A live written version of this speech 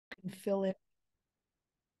Fill in.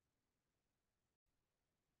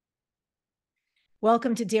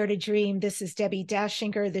 Welcome to Dare to Dream. This is Debbi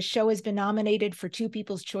Dachinger. The show has been nominated for 2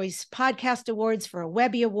 People's Choice Podcast Awards, for a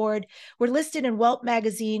Webby Award. We're listed in Welt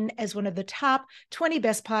Magazine as one of the top 20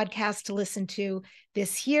 best podcasts to listen to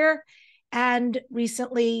this year. And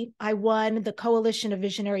recently, I won the Coalition of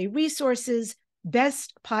Visionary Resources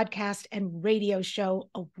Best Podcast and Radio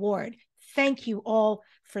Show Award. Thank you all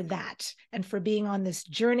for that and for being on this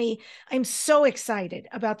journey. I'm so excited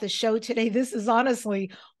about the show today. This is honestly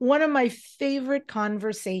one of my favorite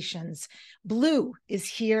conversations. Blue is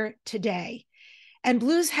here today. And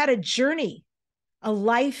Blue's had a journey, a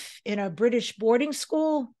life in a British boarding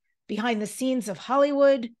school, behind the scenes of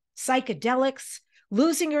Hollywood, psychedelics,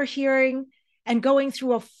 losing her hearing, and going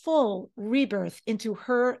through a full rebirth into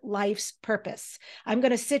her life's purpose. I'm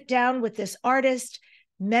going to sit down with this artist,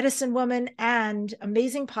 medicine woman, and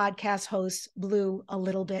amazing podcast host, Blue, a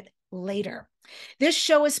little bit later. This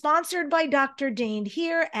show is sponsored by Dr. Dane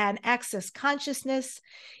here and Access Consciousness.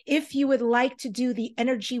 If you would like to do the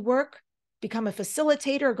energy work, become a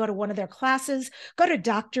facilitator, or go to one of their classes, go to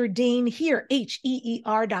Dr. Dane here,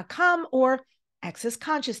 HEER.com or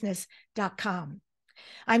accessconsciousness.com.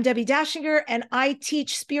 I'm Debbi Dachinger, and I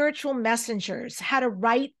teach spiritual messengers how to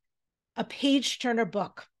write a page-turner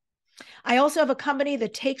book. I also have a company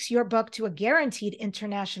that takes your book to a guaranteed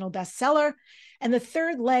international bestseller. And the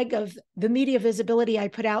third leg of the media visibility I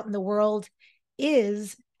put out in the world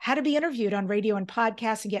is how to be interviewed on radio and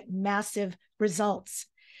podcasts and get massive results.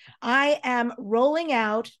 I am rolling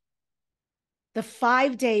out the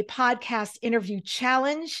 5-day podcast interview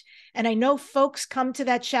challenge. And I know folks come to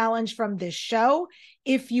that challenge from this show.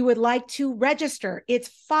 If you would like to register, it's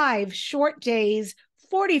 5 short days,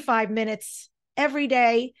 45 minutes every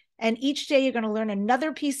day. And each day you're going to learn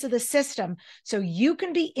another piece of the system so you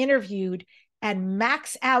can be interviewed and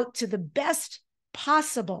max out to the best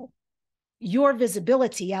possible your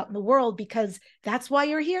visibility out in the world, because that's why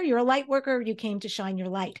you're here. You're a light worker. You came to shine your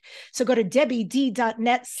light. So go to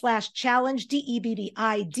debbid.net/challenge,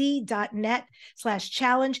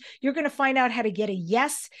 debbid.net/challenge. You're going to find out how to get a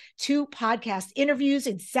yes to podcast interviews,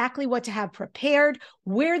 exactly what to have prepared,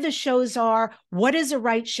 where the shows are, what is a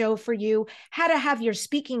right show for you, how to have your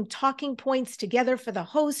speaking talking points together for the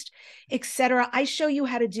host, etc. I show you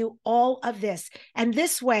how to do all of this. And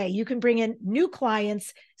this way you can bring in new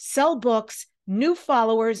clients, sell books, new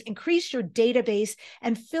followers, increase your database,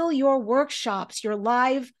 and fill your workshops, your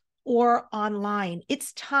live or online.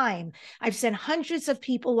 It's time. I've sent hundreds of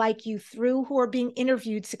people like you through who are being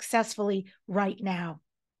interviewed successfully right now.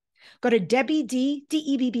 Go to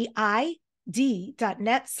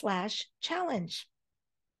debbid.net/challenge.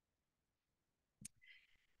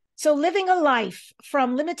 So living a life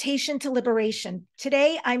from limitation to liberation.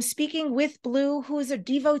 Today, I'm speaking with Blue, who is a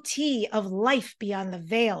devotee of life beyond the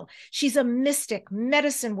veil. She's a mystic,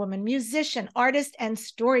 medicine woman, musician, artist, and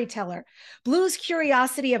storyteller. Blue's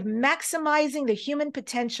curiosity of maximizing the human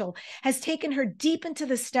potential has taken her deep into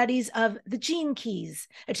the studies of the gene keys,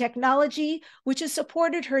 a technology which has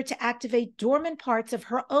supported her to activate dormant parts of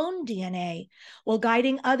her own DNA while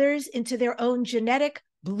guiding others into their own genetic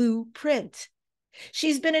blueprint.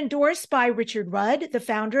 She's been endorsed by Richard Rudd, the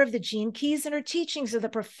founder of the Gene Keys, and her teachings of the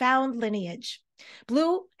profound lineage.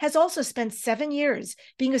 Blue has also spent 7 years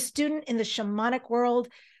being a student in the shamanic world,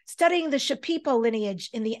 studying the Shipibo lineage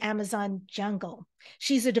in the Amazon jungle.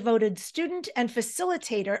 She's a devoted student and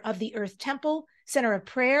facilitator of the Earth Temple, Center of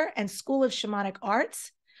Prayer, and School of Shamanic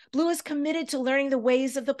Arts. Blue is committed to learning the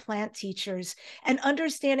ways of the plant teachers and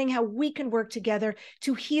understanding how we can work together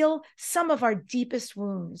to heal some of our deepest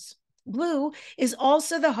wounds. Blue is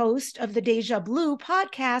also the host of the Deja BLU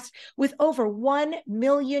podcast with over 1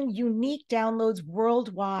 million unique downloads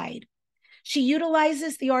worldwide. She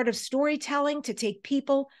utilizes the art of storytelling to take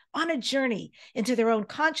people on a journey into their own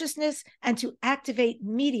consciousness and to activate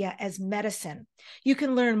media as medicine. You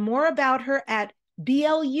can learn more about her at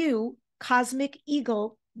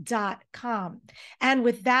BLUcosmiceagle.com. And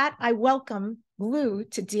with that, I welcome Blue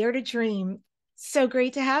to Dare to Dream. So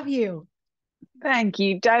great to have you. Thank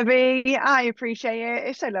you, Debbie. I appreciate it.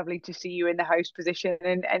 It's so lovely to see you in the host position,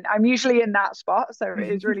 and I'm usually in that spot, so it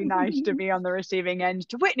is really nice to be on the receiving end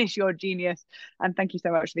to witness your genius. And thank you so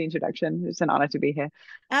much for the introduction. It's an honor to be here.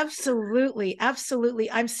 Absolutely, absolutely.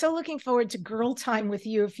 I'm so looking forward to girl time with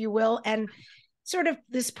you, if you will, and sort of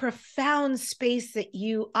this profound space that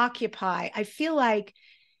you occupy. I feel like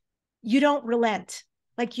you don't relent.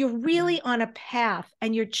 Like you're really on a path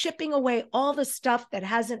and you're chipping away all the stuff that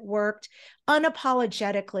hasn't worked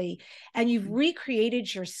unapologetically, and you've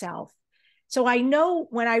recreated yourself So I know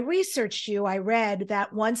when I researched you, I read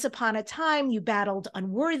that once upon a time you battled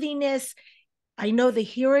unworthiness. I know the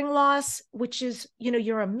hearing loss, which is,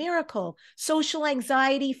 you're a miracle, social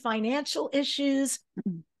anxiety, financial issues.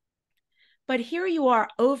 But here you are,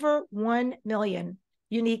 over 1 million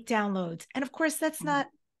unique downloads. And of course, that's not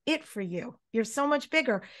it for you. You're so much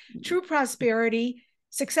bigger. True prosperity,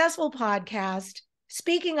 successful podcast,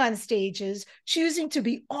 speaking on stages, choosing to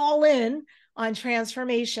be all in on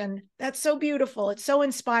transformation. That's so beautiful. It's so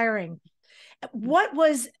inspiring. What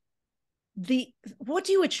do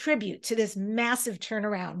you attribute to this massive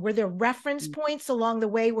turnaround? Were there reference points along the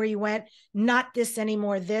way where you went, not this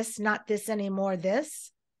anymore, this, not this anymore,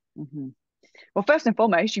 this? Well, first and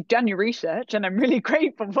foremost, you've done your research, and I'm really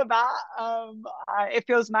grateful for that. It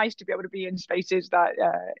feels nice to be able to be in spaces that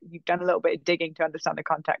you've done a little bit of digging to understand the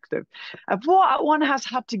context of what one has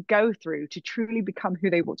had to go through to truly become who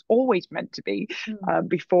they was always meant to be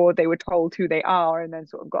before they were told who they are, and then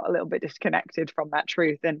sort of got a little bit disconnected from that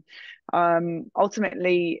truth. And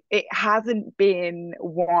ultimately, it hasn't been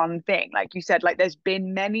one thing. Like you said, like there's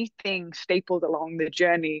been many things stapled along the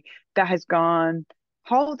journey that has gone,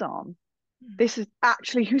 hold on, this is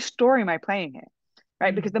actually, whose story am I playing here?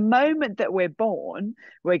 Right? Because the moment that we're born,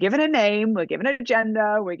 we're given a name, we're given a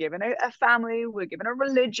gender, we're given a family, we're given a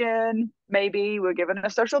religion, maybe we're given a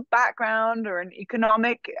social background or an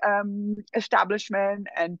economic establishment.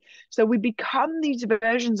 And so we become these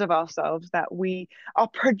versions of ourselves that we are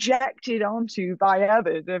projected onto by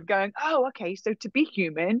others, of going, oh, okay, so to be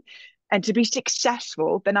human and to be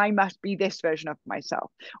successful, then I must be this version of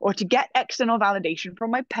myself. Or to get external validation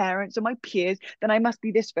from my parents or my peers, then I must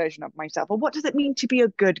be this version of myself. Or what does it mean to be a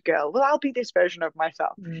good girl? Well, I'll be this version of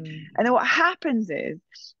myself. And then what happens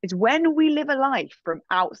is when we live a life from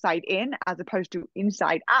outside in as opposed to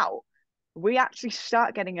inside out, we actually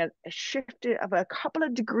start getting a shift of a couple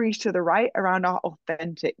of degrees to the right around our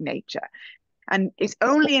authentic nature. And it's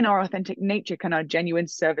only in our authentic nature can our genuine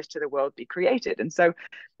service to the world be created. And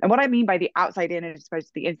what I mean by the outside in as opposed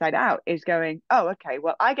to the inside out is going, oh, okay,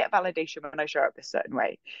 well, I get validation when I show up a certain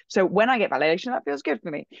way. So when I get validation, that feels good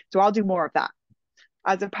for me. So I'll do more of that.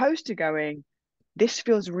 As opposed to going, this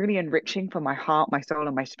feels really enriching for my heart, my soul,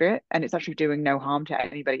 and my spirit. And it's actually doing no harm to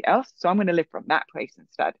anybody else. So I'm going to live from that place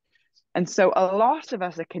instead. And so a lot of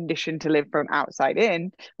us are conditioned to live from outside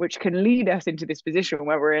in, which can lead us into this position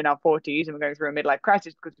where we're in our 40s and we're going through a midlife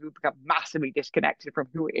crisis because we've become massively disconnected from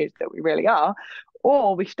who it is that we really are.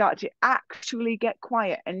 Or we start to actually get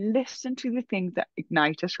quiet and listen to the things that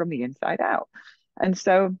ignite us from the inside out. And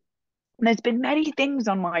so there's been many things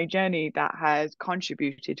on my journey that has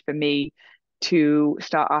contributed for me to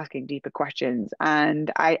start asking deeper questions.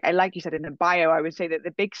 And I like you said in the bio, I would say that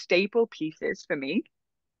the big staple pieces for me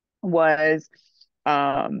was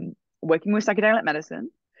working with psychedelic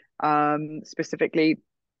medicine, specifically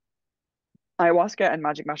ayahuasca and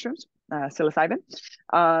magic mushrooms, psilocybin.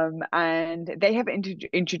 And they have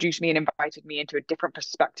introduced me and invited me into a different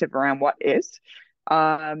perspective around what is.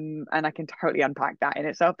 And I can totally unpack that in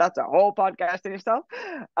itself. That's a whole podcast in itself.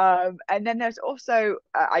 And then there's also,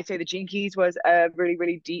 I'd say the Gene Keys was a really,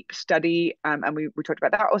 really deep study. And we talked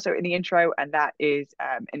about that also in the intro. And that is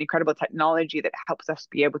an incredible technology that helps us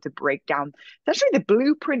be able to break down essentially the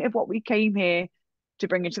blueprint of what we came here to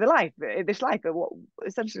bring into this life, of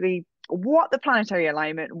what the planetary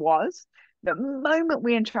alignment was the moment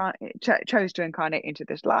we chose to incarnate into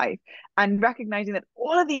this life, and recognizing that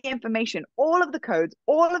all of the information, all of the codes,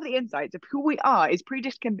 all of the insights of who we are is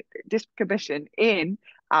predispositioned in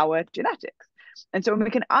our genetics. And so when we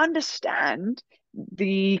can understand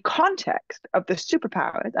the context of the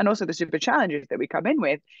superpowers and also the super challenges that we come in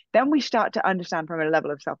with, then we start to understand from a level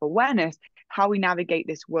of self-awareness how we navigate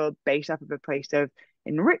this world based off of a place of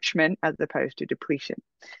enrichment as opposed to depletion.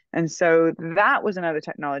 And so that was another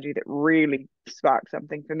technology that really sparked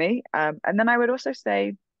something for me. And then I would also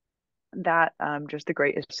say that just the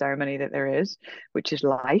greatest ceremony that there is, which is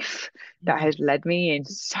life, that has led me in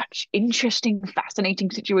such interesting, fascinating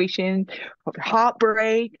situations of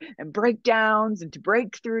heartbreak and breakdowns and to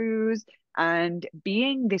breakthroughs, and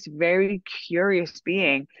being this very curious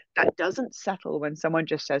being that doesn't settle when someone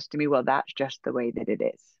just says to me, well, that's just the way that it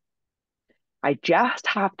is. I just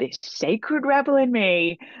have this sacred rebel in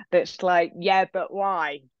me that's like, yeah, but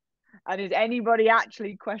why? And is anybody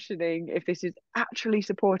actually questioning if this is actually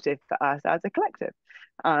supportive for us as a collective?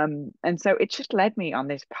 And so it just led me on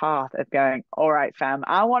this path of going, all right, fam,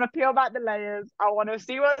 I want to peel back the layers. I want to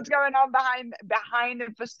see what's going on behind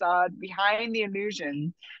the facade, behind the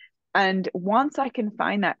illusion. And once I can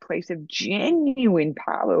find that place of genuine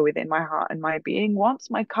power within my heart and my being,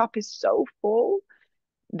 once my cup is so full,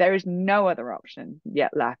 there is no other option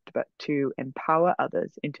yet left but to empower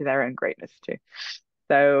others into their own greatness too.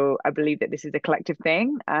 So I believe that this is a collective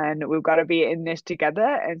thing and we've got to be in this together.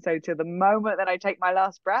 And so till the moment that I take my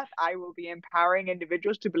last breath, I will be empowering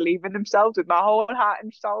individuals to believe in themselves with my whole heart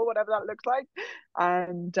and soul, whatever that looks like.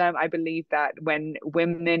 And I believe that when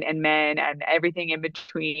women and men and everything in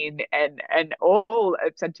between and all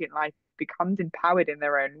of sentient life becomes empowered in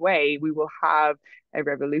their own way, we will have a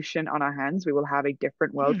revolution on our hands. We will have a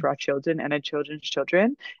different world for our children and our children's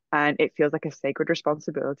children. And it feels like a sacred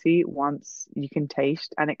responsibility once you can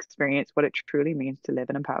taste and experience what it truly means to live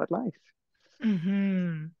an empowered life.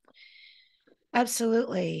 Mm-hmm.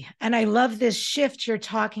 Absolutely. And I love this shift you're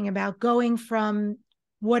talking about, going from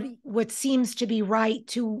what seems to be right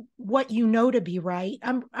to what you know to be right.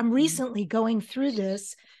 I'm recently going through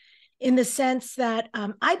this in the sense that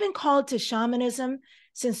I've been called to shamanism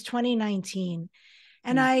since 2019.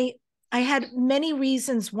 And I had many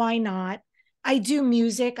reasons why not. I do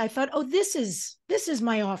music. I thought, oh, this is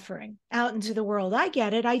my offering out into the world. I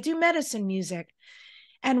get it. I do medicine music.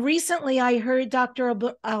 And recently I heard Dr.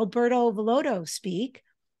 Alberto Villoldo speak,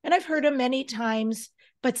 and I've heard him many times,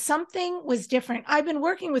 but something was different. I've been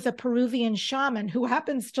working with a Peruvian shaman who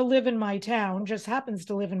happens to live in my town, just happens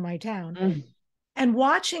to live in my town, and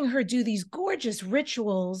watching her do these gorgeous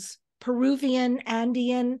rituals, Peruvian,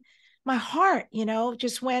 Andean, my heart,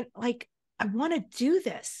 just went like, I want to do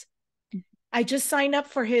this. I just signed up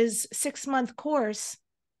for his 6-month course,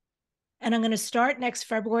 and I'm going to start next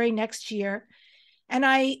February next year. And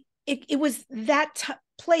it was that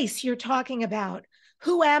place you're talking about.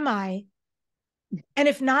 Who am I? And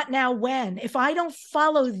if not now, when? If I don't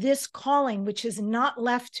follow this calling, which has not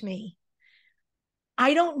left me,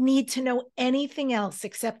 I don't need to know anything else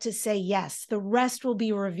except to say yes. The rest will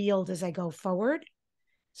be revealed as I go forward.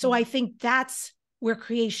 So I think that's where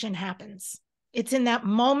creation happens. It's in that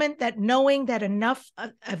moment, that knowing that enough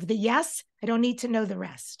of the yes, I don't need to know the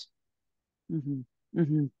rest. Mm-hmm.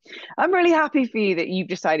 Mm-hmm. I'm really happy for you that you've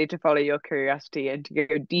decided to follow your curiosity and to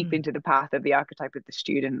go deep into the path of the archetype of the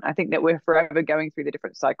student. I think that we're forever going through the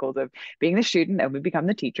different cycles of being the student, and we become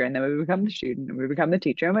the teacher, and then we become the student, and we become the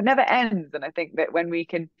teacher, and it never ends. And I think that when we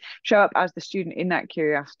can show up as the student in that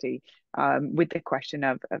curiosity, with the question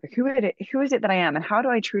of who is it that I am, and how do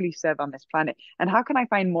I truly serve on this planet, and how can I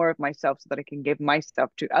find more of myself so that I can give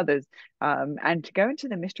myself to others, and to go into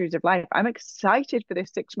the mysteries of life. I'm excited for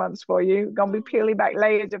this 6 months for you. Gonna be peeling back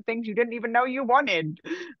layers of things you didn't even know you wanted.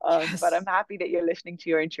 But I'm happy that you're listening to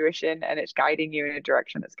your intuition and it's guiding you in a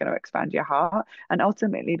direction that's going to expand your heart and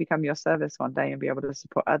ultimately become your service one day and be able to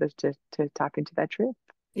support others to tap into their truth.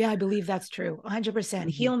 Yeah, I believe that's true. 100%.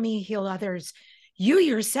 Heal me, heal others. You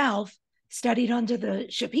yourself studied under the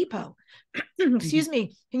Shipibo. Excuse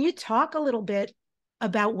me. Can you talk a little bit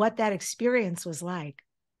about what that experience was like?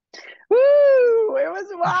 Woo! It was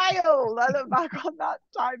wild. I look back on that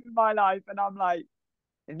time in my life and I'm like,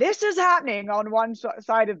 this is happening on one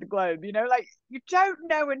side of the globe, like you don't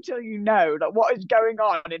know until you know like what is going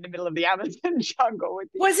on in the middle of the Amazon jungle with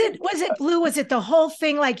was it Blue? Was it the whole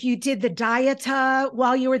thing, like you did the dieta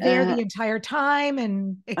while you were there the entire time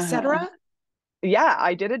and etc.? Yeah,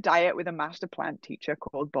 I did a diet with a master plant teacher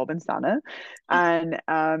called Bobinzana. And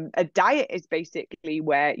a diet is basically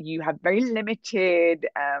where you have very limited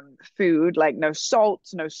food, like no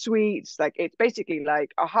salts, no sweets. Like it's basically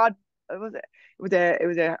like a hard, it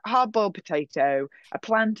was a hard-boiled potato, a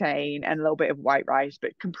plantain, and a little bit of white rice,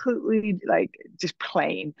 but completely like just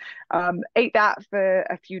plain. Ate that for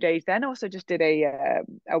a few days. Then also just did a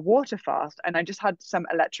water fast, and I just had some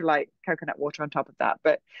electrolyte coconut water on top of that.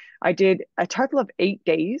 But I did a total of 8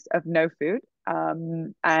 days of no food,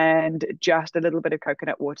 and just a little bit of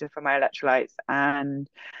coconut water for my electrolytes. And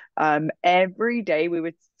every day we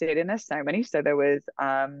would sit in a ceremony. So there was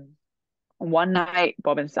one night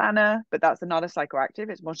Bobinzana, but that's not a psychoactive,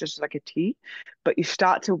 it's more just like a tea. But you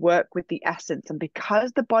start to work with the essence, and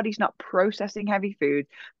because the body's not processing heavy food,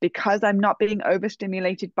 because I'm not being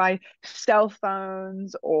overstimulated by cell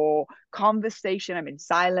phones or conversation, I'm in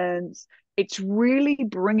silence, it's really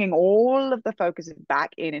bringing all of the focus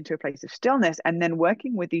back into a place of stillness, and then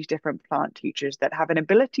working with these different plant teachers that have an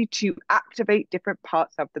ability to activate different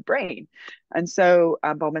parts of the brain. And so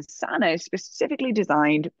Bobinzana is specifically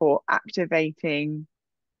designed for activating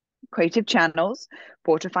creative channels,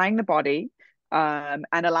 fortifying the body, and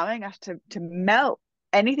allowing us to melt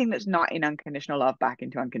anything that's not in unconditional love back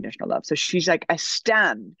into unconditional love. So she's like a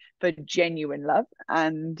stand for genuine love.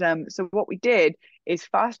 And so what we did is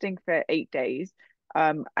fasting for 8 days,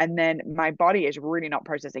 And then my body is really not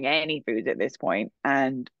processing any foods at this point,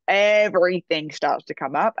 and everything starts to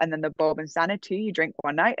come up. And then the Bobinzana tea you drink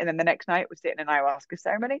one night, and then the next night we sit in an ayahuasca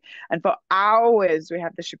ceremony, and for hours we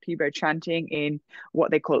have the Shipibo chanting in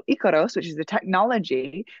what they call Icaros, which is the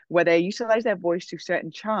technology where they utilize their voice to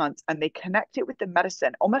certain chants and they connect it with the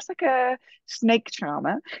medicine, almost like a snake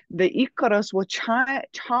charmer. The Icaros will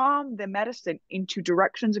charm the medicine into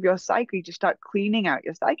directions of your psyche to start cleaning out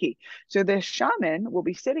your psyche. So the shaman will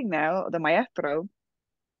be sitting there, the maestro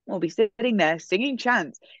will be sitting there singing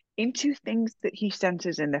chants into things that he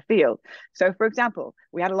senses in the field. So, for example,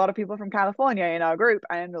 we had a lot of people from California in our group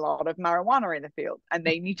and a lot of marijuana in the field, and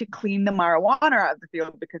they need to clean the marijuana out of the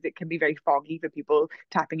field because it can be very foggy for people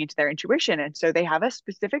tapping into their intuition. And so they have a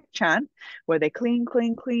specific chant where they clean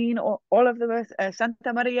all of the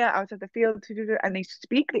Santa Maria out of the field, and they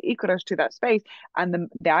speak the Icaros to that space, and the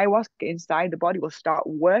ayahuasca inside the body will start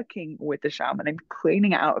working with the shaman and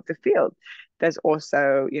cleaning it out of the field. There's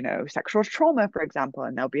also, sexual trauma, for example,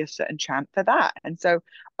 and there'll be a certain chant for that. And so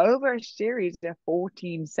over a series of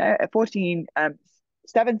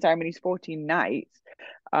 7 ceremonies, 14 nights,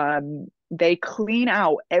 they clean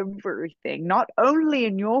out everything, not only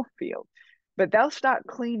in your field, but they'll start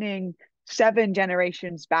cleaning 7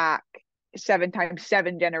 generations back, 7 times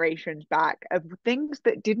 7 generations back, of things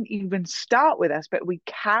that didn't even start with us, but we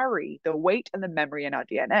carry the weight and the memory in our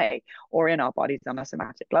DNA or in our bodies on a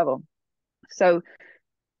somatic level. So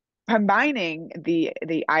combining the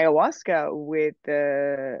ayahuasca with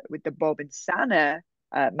the Bobinzana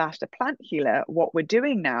master plant healer, what we're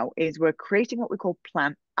doing now is we're creating what we call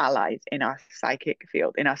plant allies in our psychic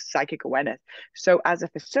field, in our psychic awareness. So as a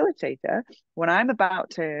facilitator, when I'm about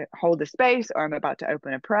to hold a space or I'm about to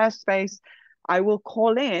open a prayer space, I will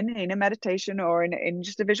call in a meditation or in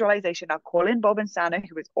just a visualization, I'll call in Bobinzana,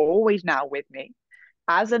 who is always now with me,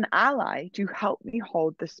 as an ally to help me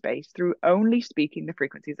hold the space through only speaking the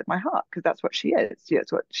frequencies of my heart, because that's what she is.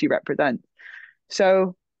 That's what she represents.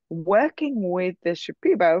 So working with the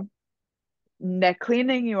Shipibo, they're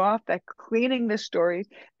cleaning you off, they're cleaning the stories,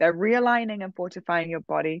 they're realigning and fortifying your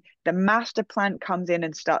body. The master plant comes in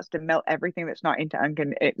and starts to melt everything that's not into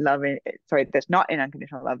that's not in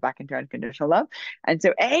unconditional love back into unconditional love. And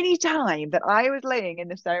so anytime that I was laying in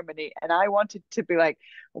the ceremony and I wanted to be like,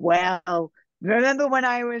 well, remember when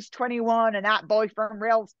I was 21 and that boy from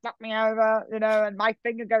Real fucked me over, and my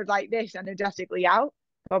finger goes like this energetically out?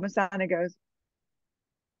 Bobinzana goes,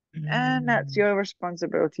 and that's your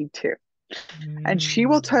responsibility too. And she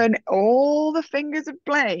will turn all the fingers of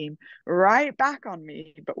blame right back on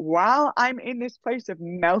me. But while I'm in this place of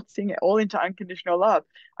melting it all into unconditional love,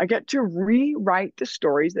 I get to rewrite the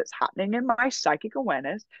stories that's happening in my psychic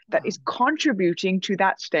awareness that is contributing to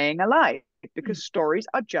that staying alive, because stories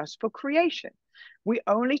are just for creation. We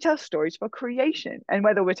only tell stories for creation. And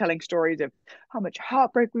whether we're telling stories of how much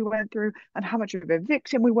heartbreak we went through and how much of a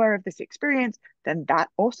victim we were of this experience, then that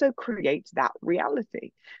also creates that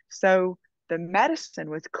reality. So the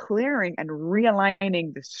medicine was clearing and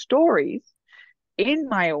realigning the stories in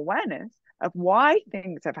my awareness of why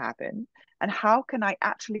things have happened and how can I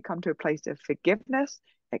actually come to a place of forgiveness,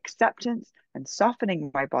 acceptance, and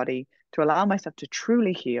softening my body to allow myself to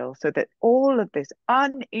truly heal, so that all of this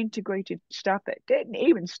unintegrated stuff that didn't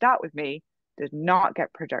even start with me does not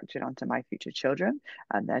get projected onto my future children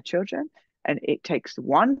and their children. And it takes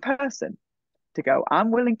one person to go,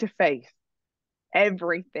 I'm willing to face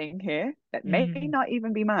everything here that may not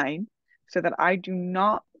even be mine, so that I do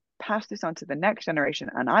not pass this on to the next generation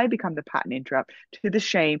and I become the pattern interrupt to the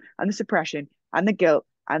shame and the suppression and the guilt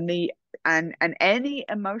and any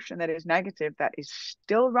emotion that is negative that is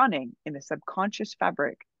still running in the subconscious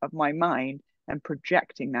fabric of my mind and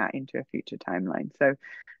projecting that into a future timeline. So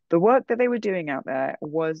the work that they were doing out there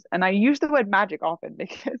was, and I use the word magic often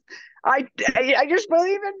because I just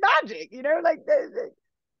believe in magic, like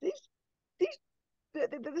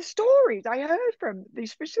the stories I heard from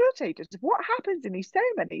these facilitators of what happens in these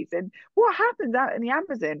ceremonies and what happens out in the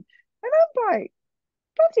Amazon. And I'm like,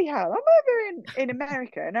 bloody hell, I'm over in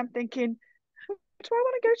America and I'm thinking, do I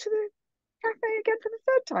want to go to the cafe again for the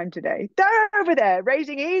 3rd time today? They're over there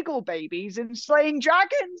raising eagle babies and slaying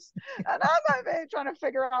dragons. And I'm over here trying to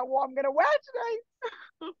figure out what I'm going to wear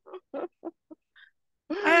today.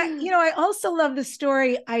 I also love the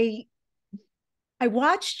story. I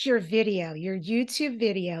watched your YouTube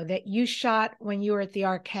video that you shot when you were at the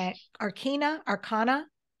Arcana, Arcana, Arkana.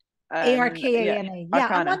 Yeah,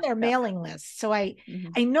 I'm on their mailing list. So I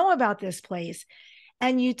know about this place.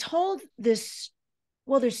 And you told this,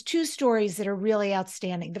 well, there's 2 stories that are really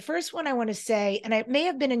outstanding. The first one I want to say, and it may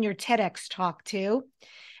have been in your TEDx talk too,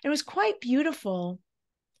 it was quite beautiful,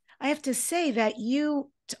 I have to say that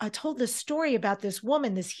you told this story about this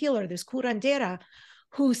woman, this healer, this curandera,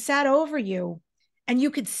 who sat over you, and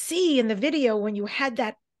you could see in the video when you had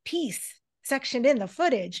that piece sectioned in the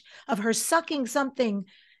footage of her sucking something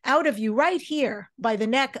out of you right here by the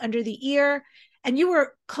neck under the ear, and you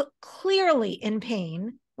were clearly in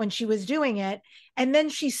pain when she was doing it, and then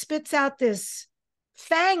she spits out this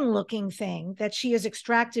fang looking thing that she has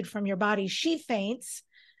extracted from your body. She faints.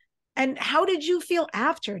 And how did you feel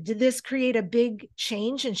after? Did this create a big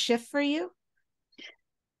change and shift for you?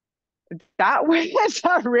 That was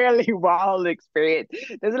a really wild experience.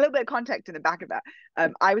 There's a little bit of context in the back of that.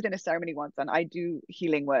 I was in a ceremony once, and I do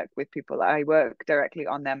healing work with people. I work directly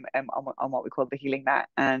on them, on what we call the healing mat,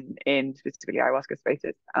 and in specifically ayahuasca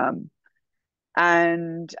spaces.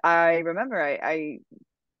 And I remember I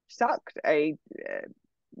sucked a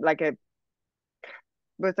like a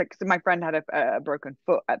was like so my friend had a broken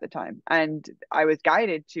foot at the time, and I was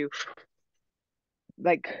guided to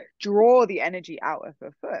like draw the energy out of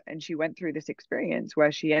her foot, and she went through this experience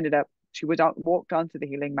where she walked onto the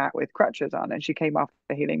healing mat with crutches on, and she came off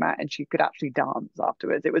the healing mat and she could actually dance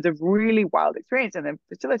afterwards. It was a really wild experience. And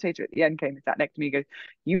the facilitator at the end came and sat next to me and goes,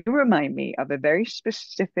 "You remind me of a very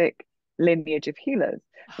specific lineage of healers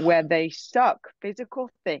where they suck physical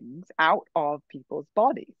things out of people's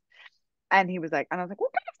bodies." And he was like, and I was like,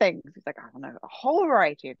 "What kind of things?" He's like, "I don't know, a whole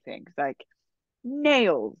variety of things, like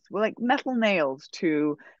nails, well, like metal nails,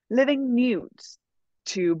 to living newts,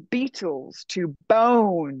 to beetles, to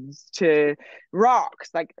bones, to rocks.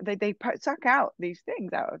 Like they suck out these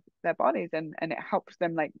things out of their bodies, and it helps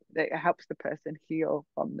them, like it helps the person heal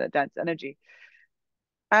from the dense energy."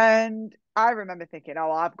 And I remember thinking, "Oh,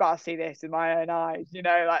 I've got to see this with my own eyes,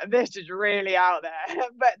 like this is really out there."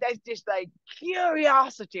 But there's just like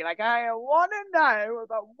curiosity, like I want to know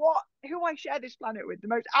about who I share this planet with, the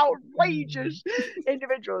most outrageous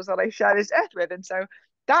individuals that I share this earth with. And so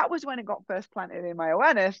that was when it got first planted in my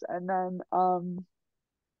awareness. And then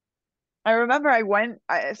I remember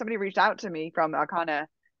somebody reached out to me from Arcana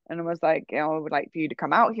and was like, "I would like for you to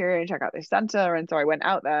come out here and check out this center." And so I went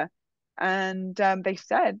out there, and they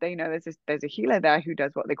said, there's a healer there who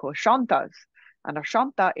does what they call shantas. And a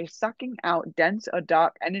shanta is sucking out dense or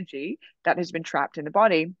dark energy that has been trapped in the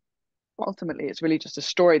body. Ultimately, it's really just a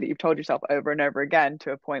story that you've told yourself over and over again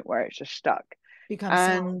to a point where it's just stuck. Become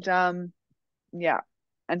And yeah.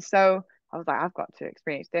 And so I was like, I've got to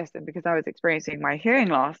experience this. And because I was experiencing my hearing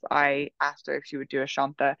loss, I asked her if she would do a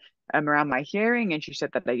shanta around my hearing. And she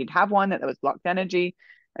said that they did have one, that there was blocked energy.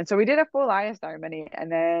 And so we did a full Aya ceremony. And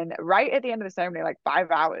then right at the end of the ceremony, like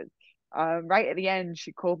 5 hours, right at the end,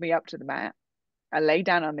 she called me up to the mat. I lay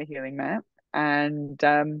down on the healing mat, and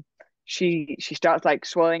she starts like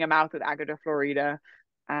swelling her mouth with agata florida,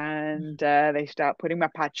 and they start putting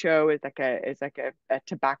mapacho is like a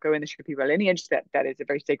tobacco in the Shipibo lineage that is a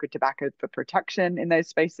very sacred tobacco for protection in those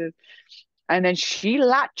spaces. And then she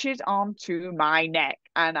latches onto my neck,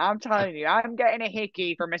 and I'm telling you, I'm getting a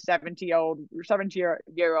hickey from a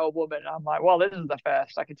 70-year-old woman. I'm like, well, this is the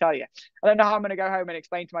first, I can tell you. I don't know how I'm going to go home and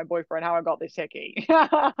explain to my boyfriend how I got this hickey.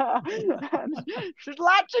 And she's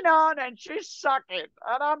latching on and she's sucking,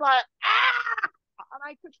 and I'm like, ah! And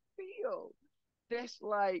I could feel this,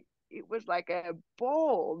 like it was like a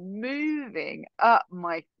ball moving up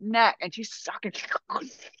my neck, and she's sucking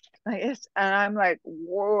like this, and I'm like,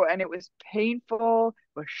 whoa. And it was painful,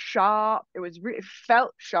 it was sharp, it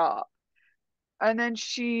felt sharp. And then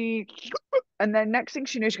next thing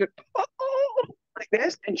she knew, she goes, oh, like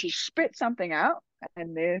this, and she spits something out,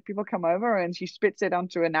 and the people come over and she spits it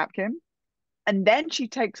onto a napkin, and then she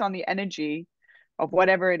takes on the energy of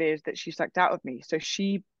whatever it is that she sucked out of me. So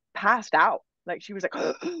she passed out. Like she was like,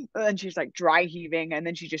 and she's like dry heaving, and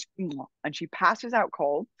then she just, and she passes out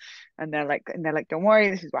cold. And they're like, "Don't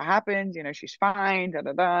worry, this is what happens. She's fine." Da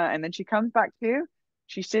da da. And then she comes back to.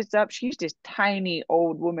 She sits up. She's this tiny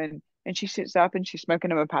old woman, and she sits up and she's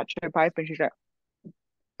smoking a mapacho pipe, and she's like,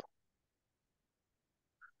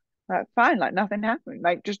 fine, like nothing happened,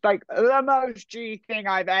 like just like the most G thing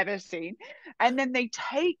I've ever seen. And then they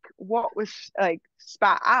take what was like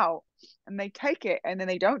spat out, and they take it, and then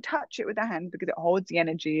they don't touch it with their hands because it holds the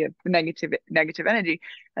energy of the negative energy,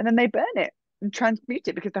 and then they burn it and transmute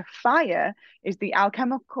it, because the fire is the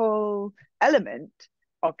alchemical element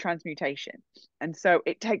of transmutation. And so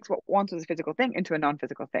it takes what once was a physical thing into a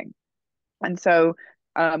non-physical thing. And so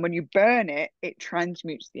when you burn it, it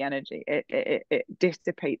transmutes the energy. It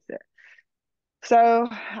dissipates it. So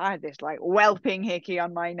I had this like whelping hickey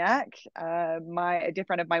on my neck. A dear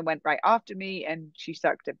friend of mine went right after me, and she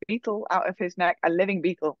sucked a beetle out of his neck, a living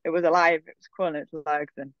beetle. It was alive. It was crawling its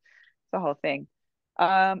legs, and the whole thing.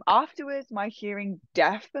 Afterwards, my hearing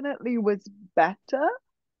definitely was better.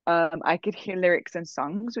 I could hear lyrics and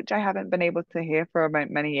songs, which I haven't been able to hear for about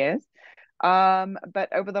many years. But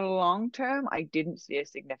over the long term, I didn't see a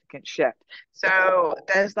significant shift. So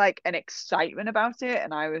there's like an excitement about it,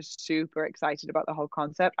 and I was super excited about the whole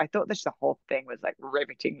concept. I thought the whole thing was like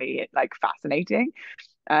rivetingly like fascinating.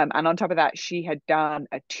 And on top of that, she had done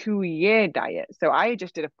a 2 year diet. So I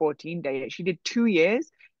just did a 14 day. She did 2 years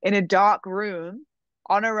in a dark room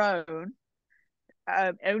on her own,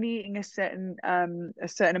 only eating a certain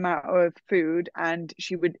amount of food, and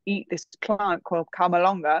she would eat this plant called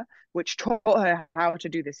kamalonga, which taught her how to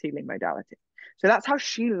do this healing modality. So that's how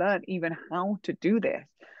she learned even how to do this.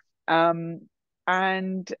 Um,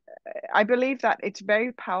 and I believe that it's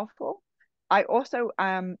very powerful. I also,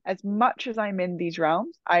 as much as I'm in these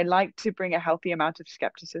realms, I like to bring a healthy amount of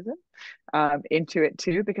skepticism into it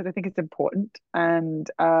too, because I think it's important. And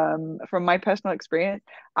from my personal experience,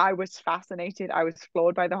 I was fascinated. I was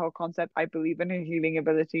floored by the whole concept. I believe in her healing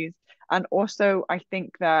abilities. And also, I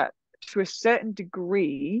think that to a certain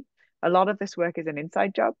degree, a lot of this work is an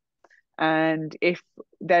inside job. And if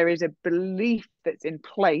there is a belief that's in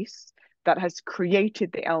place that has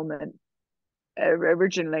created the element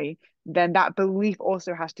originally, then that belief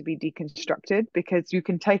also has to be deconstructed, because you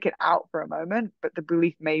can take it out for a moment, but the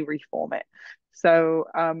belief may reform it. So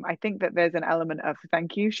I think that there's an element of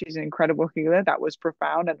thank you. She's an incredible healer. That was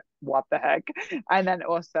profound, and what the heck. And then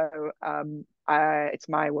also, it's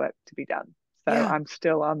my work to be done. So Yeah. I'm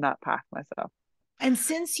still on that path myself. And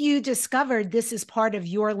since you discovered this is part of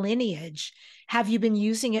your lineage, have you been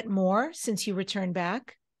using it more since you returned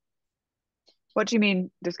back? What do you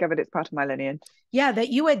mean discovered it's part of my lineage? Yeah, that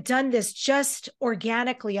you had done this just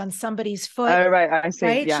organically on somebody's foot, Oh, right. I see.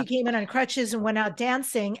 right? Yeah. She came in on crutches and went out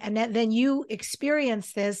dancing. And then you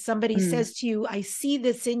experience this. Somebody Mm. says to you, I see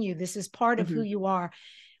this in you. This is part of who Hmm. you are.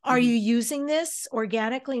 Are Hmm. you using this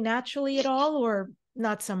organically, naturally at all, or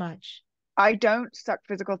not so much? I don't suck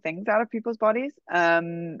physical things out of people's bodies.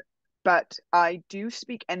 But I do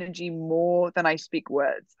speak energy more than I speak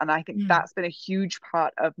words. And I think Mm. that's been a huge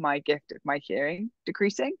part of my gift of my hearing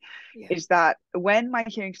decreasing, Yeah. is that when my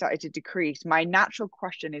hearing started to decrease, my natural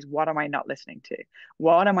question is, what am I not listening to?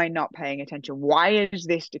 What am I not paying attention? Why is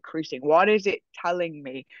this decreasing? What is it telling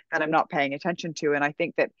me that I'm not paying attention to? And I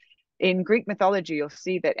think that in Greek mythology, you'll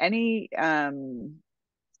see that any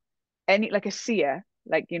like a seer,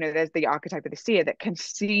 like, there's the archetype of the seer that can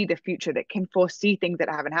see the future, that can foresee things that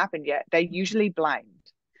haven't happened yet. They're usually blind,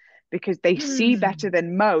 because they see better Mm.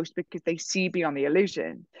 than most, because they see beyond the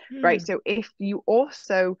illusion, right? Mm. So if you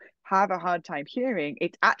also have a hard time hearing,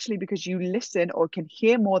 it's actually because you listen or can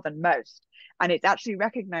hear more than most. And it's actually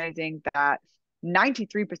recognizing that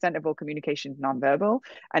 93% of all communication is nonverbal.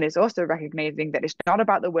 And it's also recognizing that it's not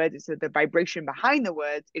about the words, it's the vibration behind the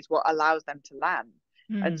words is what allows them to land.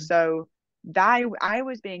 And Mm. so that I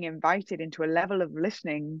was being invited into a level of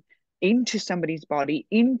listening into somebody's body,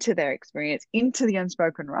 into their experience, into the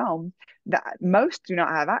unspoken realm that most do not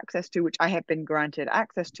have access to, which I have been granted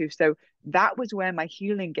access to. So that was where my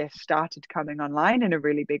healing gift started coming online in a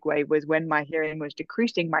really big way, was when my hearing was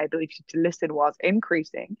decreasing, my ability to listen was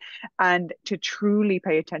increasing, and to truly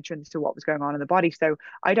pay attention to what was going on in the body. So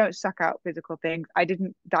I don't suck out physical things. I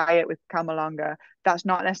didn't diet with Kamalanga. That's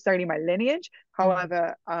not necessarily my lineage. Mm.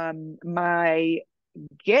 However, my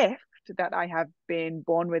gift that I have been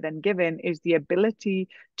born with and given is the ability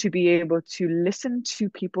to be able to listen to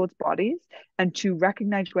people's bodies and to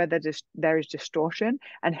recognize where there is distortion,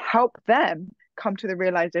 and help them come to the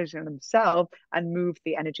realization themselves and move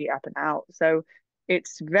the energy up and out. So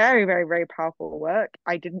it's very, very, very powerful work.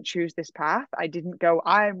 I didn't choose this path. I didn't go,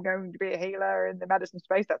 I'm going to be a healer in the medicine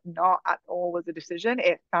space. That's not at all was a decision.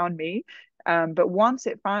 It found me. But once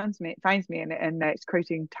it finds me and it's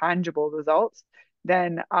creating tangible results,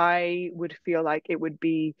 then I would feel like it would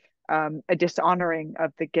be a dishonoring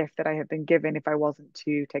of the gift that I have been given if I wasn't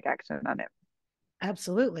to take action on it.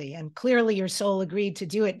 Absolutely. And clearly your soul agreed to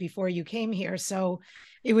do it before you came here. So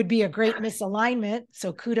it would be a great misalignment.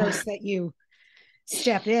 So kudos that you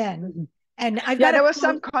step in. And I've Yeah, got a there was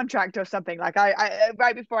some quote, contract or something. Like I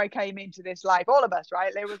right before I came into this life, all of us,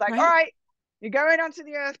 right? It was like, all right? right, you're going onto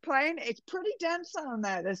the Earth plane. It's pretty dense on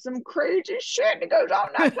there. There's some crazy shit that goes on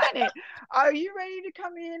that planet. Are you ready to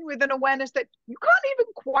come in with an awareness that you can't even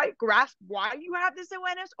quite grasp why you have this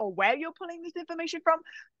awareness or where you're pulling this information from?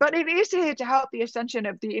 But it is here to help the ascension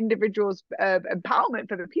of the individual's empowerment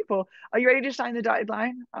for the people. Are you ready to sign the dotted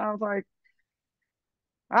line? I was like,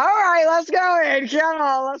 all right, let's go in. Come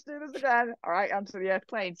on, let's do this again. All right, onto the Earth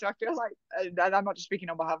plane. So I feel like, and I'm not just speaking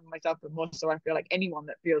on behalf of myself, but more so I feel like anyone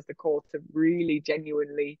that feels the call to really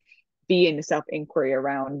genuinely be in the self-inquiry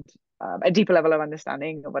around a deeper level of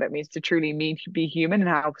understanding of what it means to truly be human, and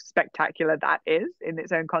how spectacular that is in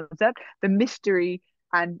its own concept. The mystery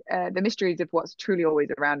and the mysteries of what's truly always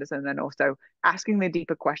around us, and then also asking the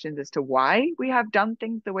deeper questions as to why we have done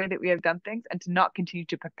things the way that we have done things, and to not continue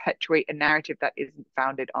to perpetuate a narrative that isn't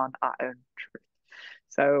founded on our own truth.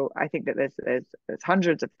 So I think that there's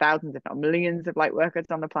hundreds of thousands, if not millions, of light workers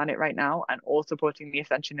on the planet right now, and all supporting the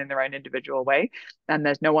ascension in their own individual way. And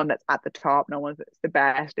there's no one that's at the top, no one that's the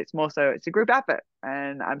best. It's more so it's a group effort.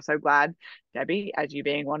 And I'm so glad, Debbie, as you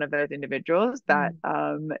being one of those individuals, that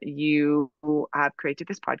you have created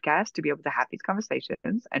this podcast to be able to have these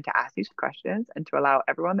conversations and to ask these questions, and to allow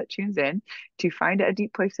everyone that tunes in to find a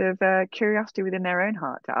deep place of curiosity within their own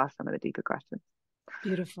heart to ask some of the deeper questions.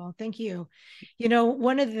 Beautiful. Thank you. You know,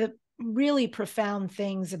 one of the really profound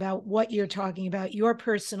things about what you're talking about, your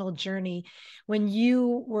personal journey, when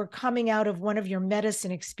you were coming out of one of your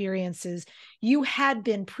medicine experiences, you had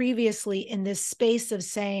been previously in this space of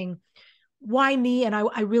saying, why me? And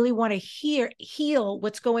I really want to heal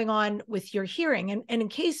what's going on with your hearing. And in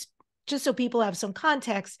case, just so people have some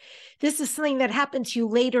context, this is something that happened to you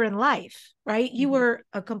later in life, right? You were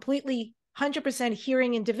a completely 100%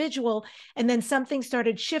 hearing individual, and then something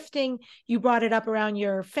started shifting. You brought it up around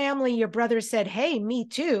your family. Your brother said, hey, me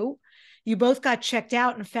too. You both got checked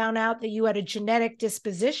out and found out that you had a genetic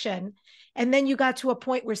disposition. And then you got to a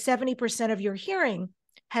point where 70% of your hearing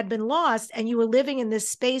had been lost, and you were living in this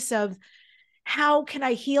space of, how can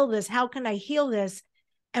I heal this? How can I heal this?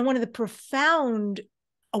 And one of the profound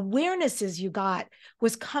awarenesses you got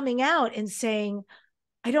was coming out and saying,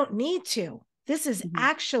 I don't need to. This is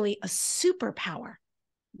actually a superpower,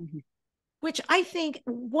 which I think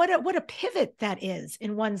what a pivot that is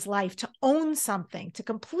in one's life, to own something, to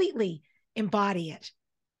completely embody it.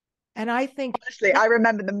 And I think, honestly, I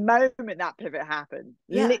remember the moment that pivot happened,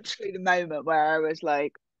 literally the moment where I was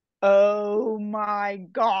like, oh my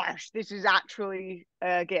gosh, this is actually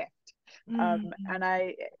a gift. And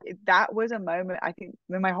that was a moment, I think,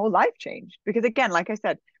 when my whole life changed, because again, like I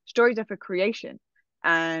said, stories are for creation.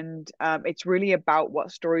 And it's really about what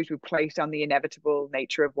stories we place on the inevitable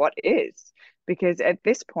nature of what is. Because at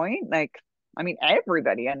this point, like, I mean,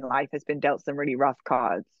 everybody in life has been dealt some really rough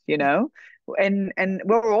cards, you know, and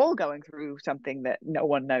we're all going through something that no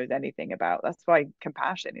one knows anything about. That's why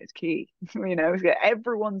compassion is key. You know,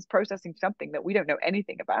 everyone's processing something that we don't know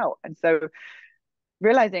anything about. And so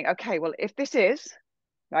realizing, okay, well, if this is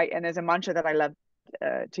right, and there's a mantra that I love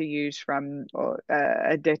to use from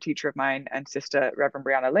a dear teacher of mine and sister, Reverend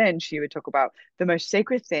Brianna Lynn. She would talk about the most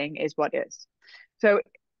sacred thing is what is. So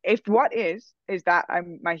if what is that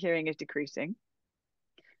my hearing is decreasing,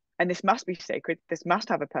 and this must be sacred, this must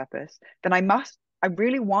have a purpose, then I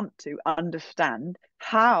really want to understand,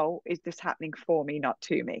 how is this happening for me, not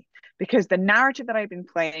to me? Because the narrative that I've been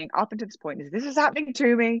playing up until this point is, this is happening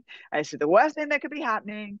to me, this is the worst thing that could be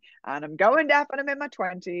happening, and I'm going deaf and I'm in my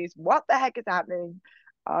 20s. What the heck is happening?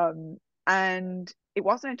 And it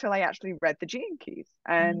wasn't until I actually read the Gene Keys.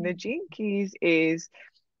 And the Gene Keys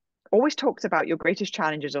always talks about your greatest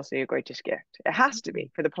challenge is also your greatest gift. It has to be,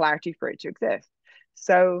 for the polarity for it to exist.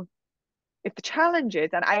 So if the challenge is,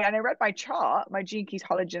 and I read my chart, my Gene Keys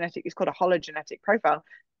hologenetic is called a hologenetic profile,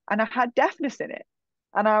 and I had deafness in it.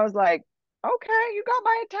 And I was like, okay, you got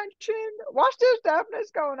my attention. What's this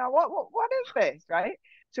deafness going on? What is this, right?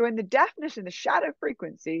 So in the deafness, in the shadow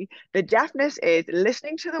frequency, the deafness is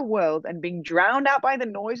listening to the world and being drowned out by the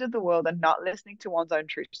noise of the world and not listening to one's own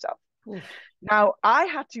true self. Oof. Now, I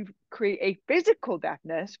had to create a physical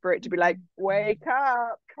deafness for it to be like, wake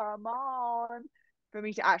up, come on, for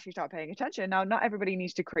me to actually start paying attention. Now, not everybody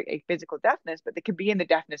needs to create a physical deafness, but they can be in the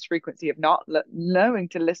deafness frequency of not knowing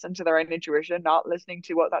to listen to their own intuition, not listening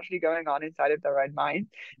to what's actually going on inside of their own mind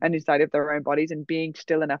and inside of their own bodies, and being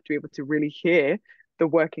still enough to be able to really hear the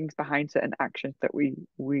workings behind certain actions that we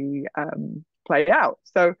play out.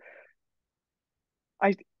 So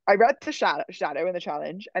I read the shadow in the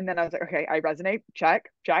challenge, and then I was like, okay, I resonate, check,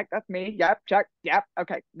 that's me, yep, check, yep,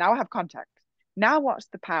 okay, now I have context. Now what's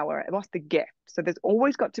the power? What's the gift? So there's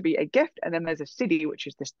always got to be a gift, and then there's a siddhi, which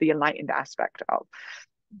is the enlightened aspect of.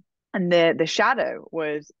 And the shadow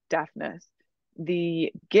was deafness.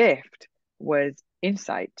 The gift was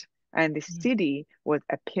insight, and the siddhi was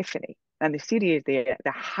epiphany. And the siddhi is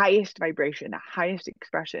the highest vibration, the highest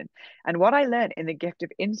expression. And what I learned in the gift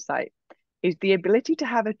of insight is the ability to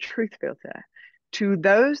have a truth filter to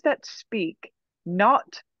those that speak,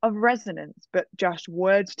 not of resonance, but just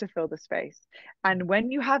words to fill the space. And when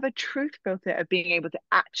you have a truth filter of being able to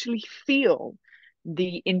actually feel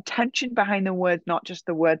the intention behind the words, not just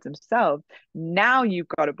the words themselves, now you've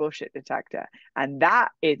got a bullshit detector. And that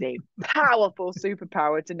is a powerful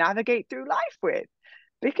superpower to navigate through life with.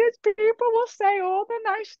 Because people will say all the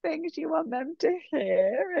nice things you want them to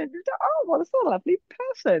hear, and oh, well, it's a lovely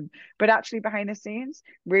person. But actually, behind the scenes,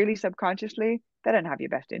 really subconsciously, they don't have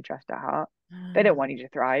your best interest at heart. They don't want you to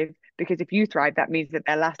thrive, because if you thrive, that means that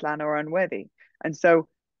they're less than or unworthy. And so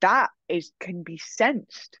that is can be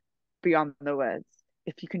sensed beyond the words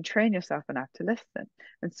if you can train yourself enough to listen.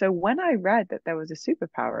 And so when I read that there was a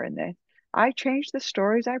superpower in this, I changed the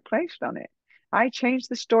stories I placed on it. I changed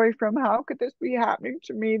the story from how could this be happening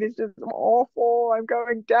to me? This is awful. I'm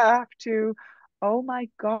going deaf to, oh my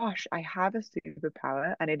gosh, I have a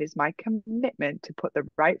superpower, and it is my commitment to put the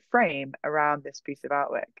right frame around this piece of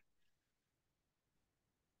artwork.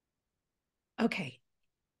 Okay.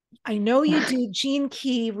 I know you do Gene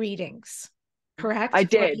Key readings, correct? I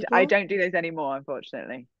For did. I people? don't do those anymore,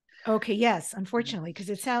 unfortunately. Okay, yes, unfortunately, because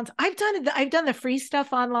it sounds I've done the free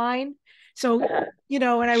stuff online. So,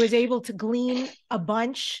 and I was able to glean a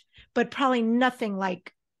bunch, but probably nothing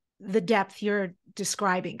like the depth you're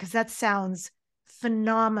describing, because that sounds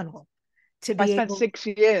phenomenal to I be spent able 6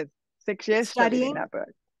 years studying studying. that book.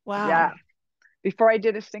 Wow. Yeah. Before I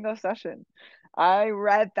did a single session, I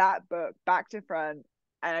read that book back to front,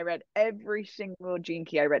 and I read every single gene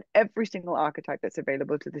key. I read every single archetype that's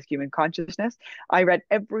available to this human consciousness. I read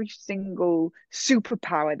every single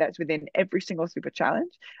superpower that's within every single super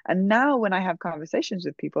challenge. And now when I have conversations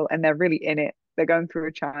with people and they're really in it, they're going through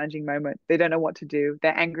a challenging moment, they don't know what to do,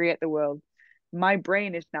 they're angry at the world. My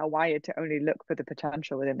brain is now wired to only look for the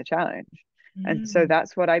potential within the challenge. And so Mm.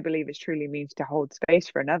 that's what I believe it truly means to hold space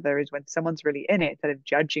for another, is when someone's really in it, instead of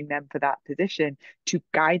judging them for that position, to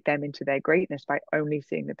guide them into their greatness by only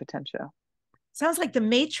seeing the potential. Sounds like the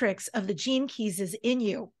matrix of the gene keys is in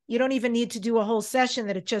you. You don't even need to do a whole session,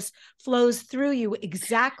 that it just flows through you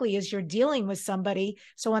exactly as you're dealing with somebody.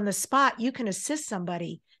 So on the spot, you can assist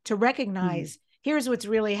somebody to recognize, here's what's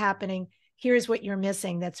really happening. Here's what you're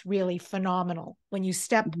missing. That's really phenomenal. When you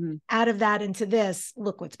step out of that into this,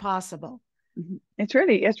 look what's possible. It's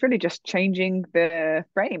really just changing the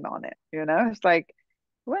frame on it. It's like,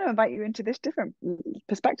 I want to invite you into this different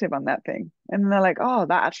perspective on that thing. And they're like, oh,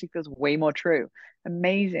 that actually feels way more true.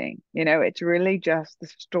 Amazing. It's really just the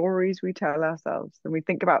stories we tell ourselves. And we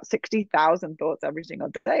think about 60,000 thoughts every single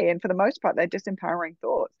day. And for the most part, they're disempowering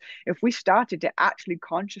thoughts. If we started to actually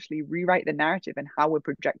consciously rewrite the narrative and how we're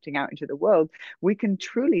projecting out into the world, we can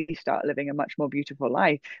truly start living a much more beautiful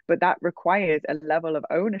life. But that requires a level of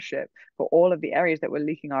ownership for all of the areas that we're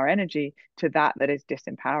leaking our energy to that is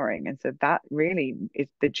disempowering. And so that really is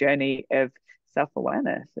the journey of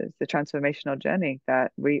self-awareness. It's the transformational journey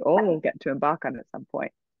that we all get to embark on at some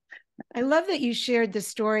point. I love that you shared the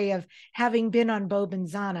story of having been on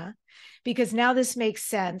Bobinzana, because now this makes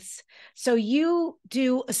sense. So you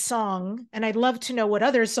do a song, and I'd love to know what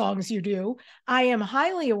other songs you do. I am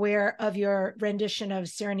highly aware of your rendition of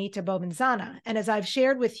Serenita Bobinzana. And as I've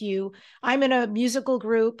shared with you, I'm in a musical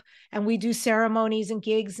group, and we do ceremonies and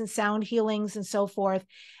gigs and sound healings and so forth.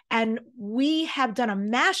 And we have done a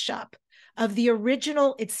mashup of the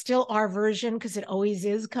original. It's still our version, because it always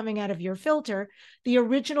is coming out of your filter, the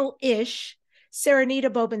original-ish Serenita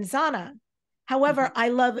Bobinzana. However, I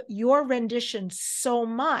love your rendition so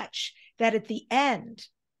much that at the end,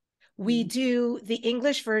 we do the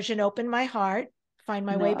English version, Open My Heart, Find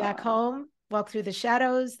My Way Back Home, Walk Through the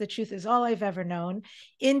Shadows, The Truth Is All I've Ever Known,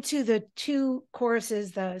 into the two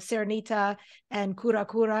choruses, the Serenita and Cura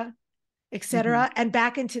Cura, etc., and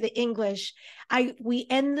back into the English. We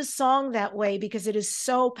end the song that way because it is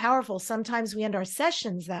so powerful. Sometimes we end our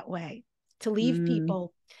sessions that way, to leave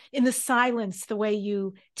people in the silence, the way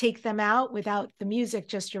you take them out without the music,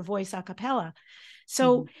 just your voice a cappella.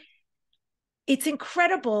 So it's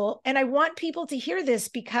incredible. And I want people to hear this,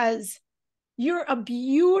 because you're a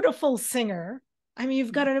beautiful singer. I mean,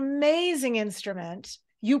 you've got an amazing instrument.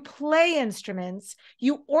 You play instruments.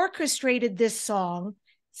 You orchestrated this song.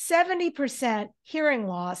 70% hearing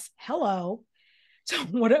loss. Hello. So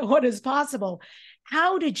what is possible?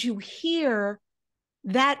 How did you hear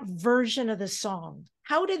that version of the song?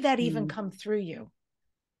 How did that even come through you?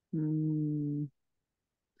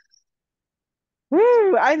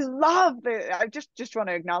 Woo, I love the. I just want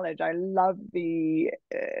to acknowledge. I love the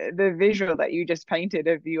visual that you just painted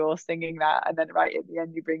of you all singing that, and then right at the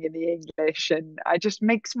end you bring in the English, and it just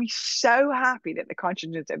makes me so happy that the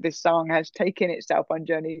consciousness of this song has taken itself on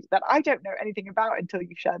journeys that I don't know anything about until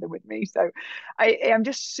you share them with me. So, I'm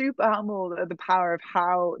just super humbled at the power of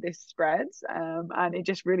how this spreads, and it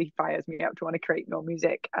just really fires me up to want to create more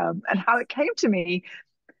music. And how it came to me,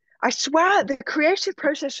 I swear the creative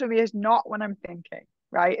process for me is not when I'm thinking,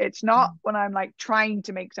 right? It's not when I'm like trying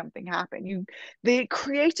to make something happen. The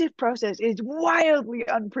creative process is wildly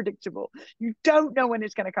unpredictable. You don't know when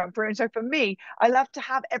it's going to come through. And so for me, I love to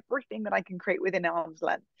have everything that I can create within arm's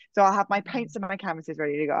length. So I'll have my paints and my canvases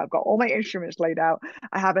ready to go. I've got all my instruments laid out.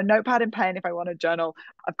 I have a notepad and pen if I want to journal.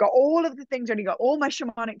 I've got all of the things ready. Got all my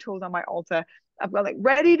shamanic tools on my altar. I've got like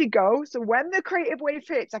ready to go. So when the creative wave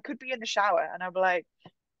hits, I could be in the shower and I'll be like,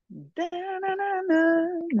 I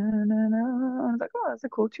was like, oh, that's a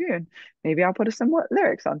cool tune. Maybe I'll put some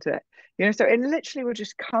lyrics onto it. So it literally would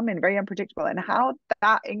just come in very unpredictable. And how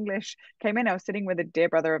that English came in, I was sitting with a dear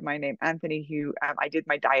brother of mine named Anthony, who I did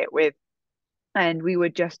my diet with. And we were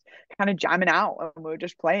just kind of jamming out and we were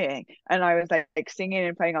just playing. And I was like singing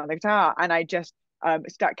and playing on the guitar. And I just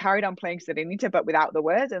carried on playing Serenita, but without the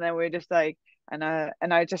words. And then we were just like, and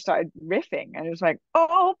I just started riffing and it was like,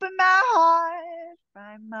 open my heart,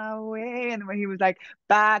 find my way. And when he was like,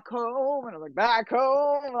 back home, and I was like, back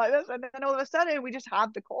home, like this. And then all of a sudden we just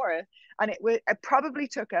had the chorus. And it probably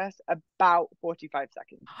took us about 45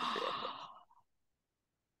 seconds to create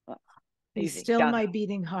it. Be Easy, still done. my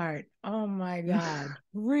beating heart. Oh my God.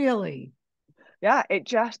 Really? Yeah,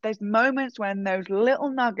 there's moments when those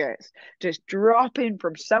little nuggets just drop in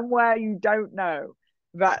from somewhere you don't know.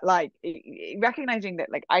 But like recognizing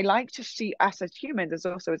that, like, I like to see us as humans as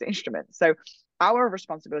also as instruments. So our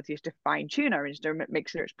responsibility is to fine tune our instrument, make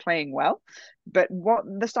sure it's playing well. But what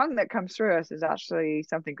the song that comes through us is actually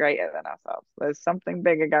something greater than ourselves. There's something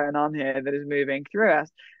bigger going on here that is moving through us.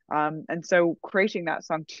 And so creating that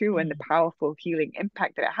song too, and the powerful healing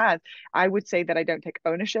impact that it has, I would say that I don't take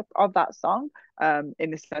ownership of that song,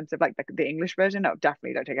 in the sense of like the English version. I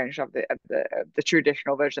definitely don't take ownership of the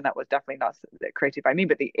traditional version that was definitely not created by me,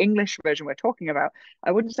 but the English version we're talking about,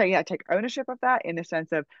 I wouldn't say I take ownership of that, in the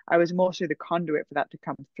sense of I was more so the conduit for that to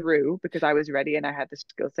come through, because I was ready and I had the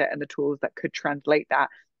skill set and the tools that could translate that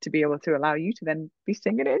to be able to allow you to then be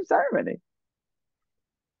singing it in ceremony.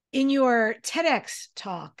 In your TEDx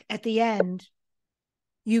talk at the end,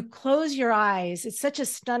 you close your eyes. It's such a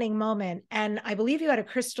stunning moment. And I believe you had a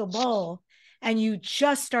crystal bowl and you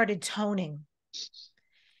just started toning.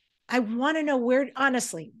 I want to know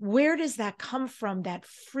honestly, where does that come from? That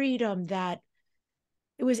freedom, that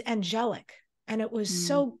it was angelic and it was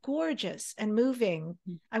so gorgeous and moving.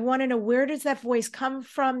 I want to know, where does that voice come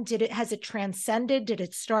from? Has it transcended? Did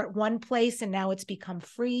it start one place and now it's become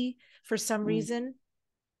free for some reason?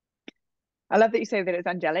 I love that you say that it's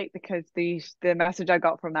angelic, because the message I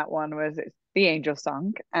got from that one was it's the angel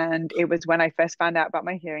song, and it was when I first found out about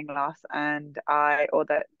my hearing loss, and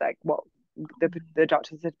what the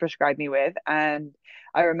doctors had prescribed me with. And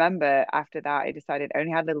I remember after that I decided I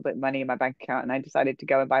only had a little bit of money in my bank account, and I decided to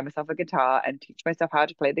go and buy myself a guitar and teach myself how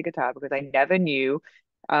to play the guitar, because I never knew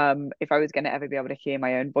if I was going to ever be able to hear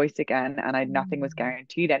my own voice again, and nothing was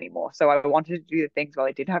guaranteed anymore. So I wanted to do the things while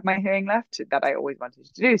I did have my hearing left that I always wanted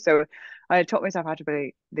to do. So I taught myself how to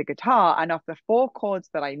play the guitar, and off the 4 chords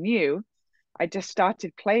that I knew, I just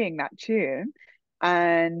started playing that tune,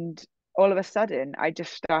 and all of a sudden I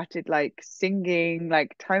just started like singing,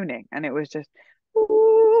 like toning, and it was just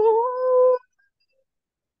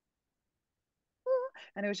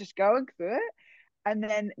and it was just going through it. And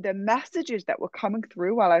then the messages that were coming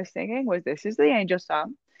through while I was singing was, this is the angel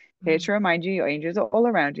song. Here to remind you, your angels are all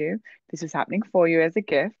around you. This is happening for you as a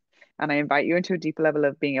gift. And I invite you into a deeper level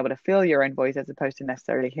of being able to feel your own voice as opposed to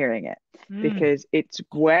necessarily hearing it. Because it's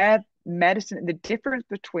where the difference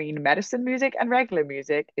between medicine music and regular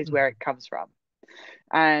music is where it comes from.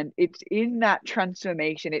 And it's in that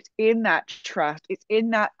transformation, it's in that trust, it's in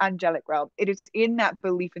that angelic realm, it is in that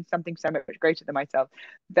belief in something so much greater than myself,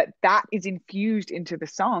 that is infused into the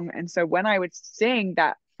song. And so when I would sing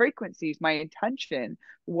that frequencies, my intention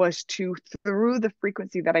was to, through the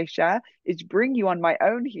frequency that I share, is bring you on my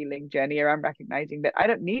own healing journey around recognizing that I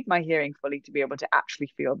don't need my hearing fully to be able to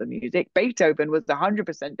actually feel the music. Beethoven was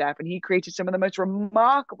 100% deaf, and he created some of the most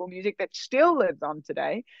remarkable music that still lives on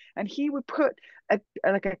today. And he would put a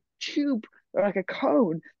tube or like a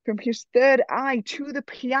cone from his third eye to the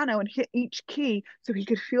piano and hit each key so he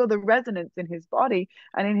could feel the resonance in his body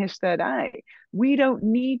and in his third eye. We don't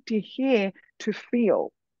need to hear to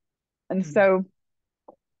feel. And so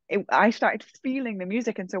I started feeling the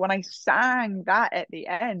music. And so when I sang that at the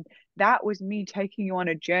end, that was me taking you on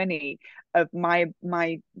a journey of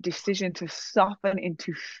my decision to soften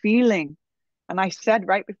into feeling. And I said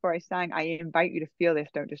right before I sang, I invite you to feel this,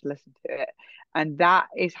 don't just listen to it. And that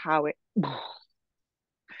is how it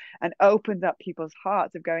and opens up people's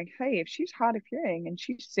hearts of going, hey, if she's hard of hearing and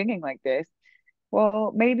she's singing like this,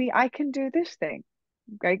 well, maybe I can do this thing,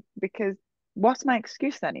 right? Because what's my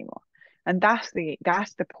excuse anymore? And that's the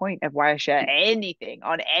point of why I share anything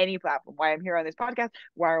on any platform, why I'm here on this podcast,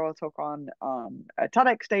 why I will talk on a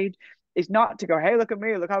TEDx stage, is not to go, hey, look at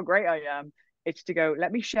me, look how great I am. It's to go,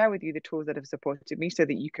 let me share with you the tools that have supported me so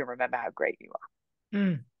that you can remember how great you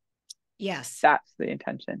are. Yes. That's the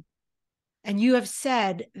intention. And you have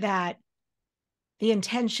said that the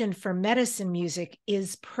intention for medicine music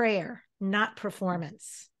is prayer, not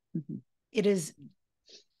performance. It is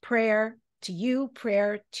prayer to you,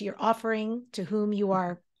 prayer to your offering, to whom you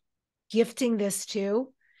are gifting this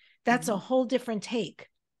to. That's a whole different take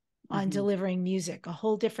on delivering music, a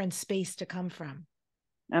whole different space to come from.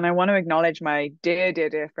 And I want to acknowledge my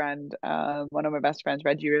dear friend, one of my best friends,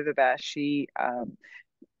 Reggie Riverbear.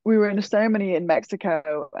 We were in a ceremony in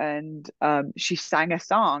Mexico, and she sang a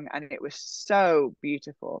song, and it was so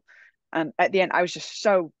beautiful. And at the end, I was just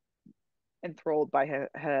so enthralled by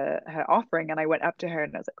her offering, and I went up to her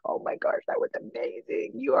and I was like, oh my gosh, that was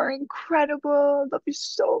amazing, you are incredible, love you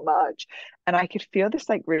so much. And I could feel this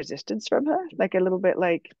like resistance from her, like a little bit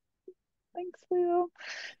like, thanks, Will.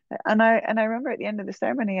 And I remember at the end of the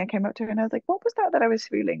ceremony I came up to her and I was like, what was that I was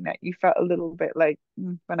feeling that you felt a little bit like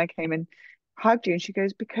when I came and hugged you? And she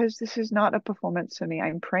goes, because this is not a performance for me,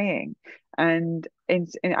 I'm praying, and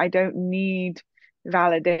I don't need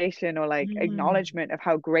validation or like acknowledgement of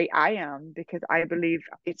how great I am, because I believe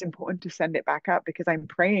it's important to send it back up, because I'm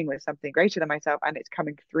praying with something greater than myself and it's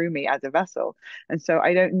coming through me as a vessel. And so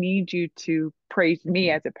I don't need you to praise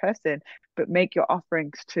me as a person, but make your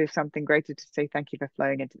offerings to something greater to say thank you for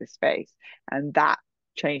flowing into this space. And that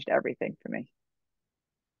changed everything for me.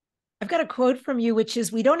 I've got a quote from you, which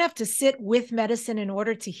is, we don't have to sit with medicine in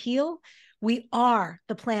order to heal. We are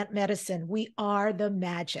the plant medicine. We are the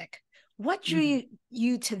magic. What drew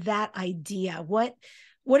you to that idea? What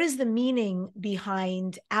is the meaning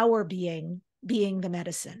behind our being the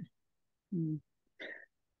medicine?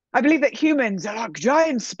 I believe that humans are like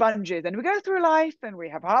giant sponges, and we go through life and we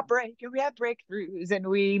have heartbreak and we have breakthroughs and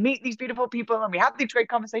we meet these beautiful people and we have these great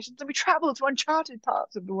conversations and we travel to uncharted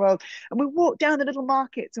parts of the world and we walk down the little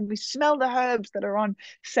markets and we smell the herbs that are on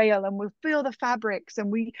sale and we feel the fabrics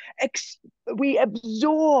and we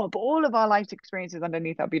absorb all of our life experiences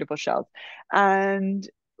underneath our beautiful shells. And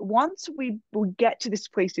once we get to this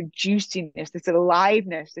place of juiciness, this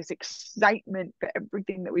aliveness, this excitement for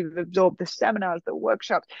everything that we've absorbed, the seminars, the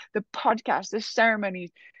workshops, the podcasts, the ceremonies,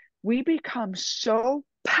 we become so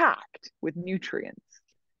packed with nutrients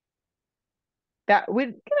that we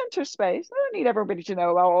get into space. I don't need everybody to know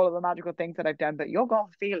about all of the magical things that I've done, but you're going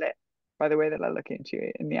to feel it by the way that I look into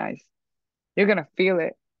you in the eyes. You're going to feel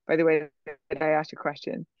it by the way that I ask you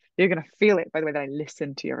questions. You're going to feel it by the way that I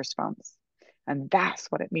listen to your response. And that's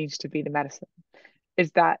what it means to be the medicine,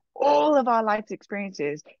 is that all of our life's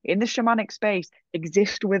experiences in the shamanic space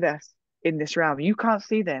exist with us in this realm. You can't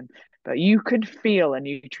see them, but you can feel a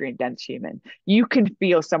nutrient dense human. You can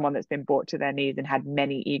feel someone that's been brought to their knees and had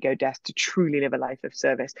many ego deaths to truly live a life of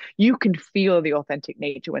service. You can feel the authentic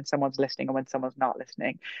nature when someone's listening and when someone's not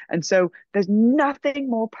listening. And so there's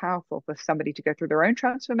nothing more powerful for somebody to go through their own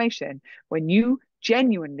transformation when you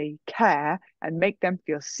genuinely care and make them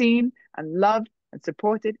feel seen and loved and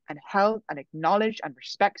supported and held and acknowledged and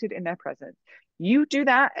respected in their presence. You do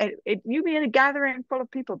that, you be in a gathering full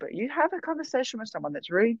of people, but you have a conversation with someone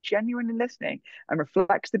that's really genuinely listening and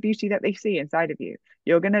reflects the beauty that they see inside of you.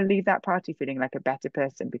 You're going to leave that party feeling like a better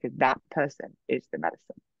person, because that person is the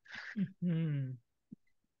medicine.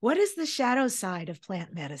 What is the shadow side of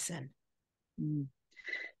plant medicine?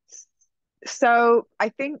 So I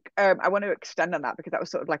think I want to extend on that, because that was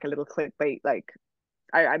sort of like a little clickbait, like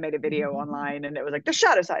I made a video online and it was like the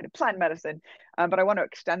shadow side of plant medicine. But I want to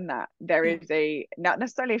extend that. There is not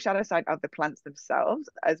necessarily a shadow side of the plants themselves,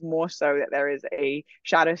 as more so that there is a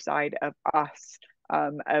shadow side of us,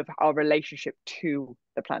 of our relationship to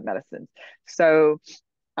the plant medicines. So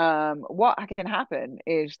what can happen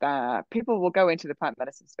is that people will go into the plant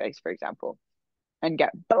medicine space, for example, and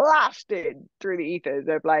get blasted through the ethers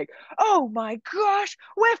of like, oh my gosh,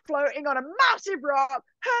 we're floating on a massive rock,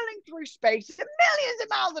 hurling through space at millions of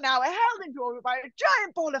miles an hour, held into orbit by a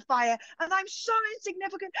giant ball of fire, and I'm so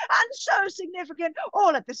insignificant and so significant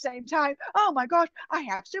all at the same time. Oh my gosh, I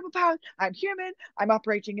have superpowers, I'm human, I'm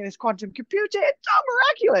operating in this quantum computer, it's so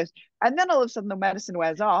miraculous. And then all of a sudden the medicine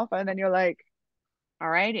wears off, and then you're like,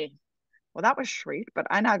 alrighty, well, that was sweet, but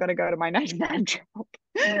I now got to go to my next job.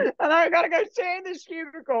 And I got to go stay in this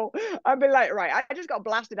cubicle. I'd be like, right, I just got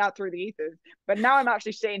blasted out through the ethers. But now I'm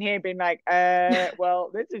actually sitting here being like,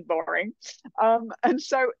 well, this is boring. And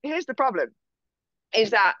so here's the problem,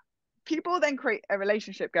 is that people then create a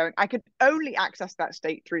relationship going, I can only access that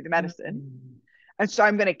state through the medicine. And so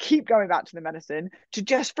I'm going to keep going back to the medicine to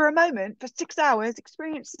just for a moment, for 6 hours,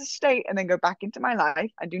 experience the state and then go back into my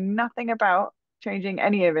life and do nothing about changing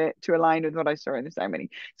any of it to align with what I saw in the ceremony.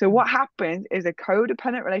 So what happens is a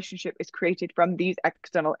codependent relationship is created from these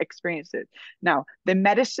external experiences. Now, the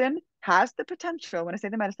medicine has the potential, when I say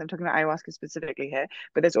the medicine, I'm talking about ayahuasca specifically here,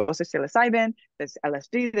 but there's also psilocybin, there's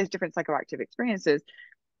LSD, there's different psychoactive experiences.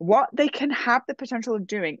 What they can have the potential of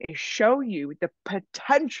doing is show you the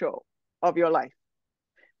potential of your life,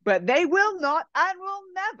 but they will not and will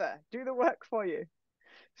never do the work for you.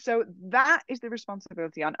 So that is the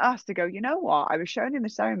responsibility on us to go, you know what? I was shown in the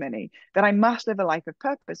ceremony that I must live a life of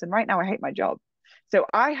purpose. And right now I hate my job. So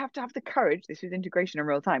I have to have the courage. This is integration in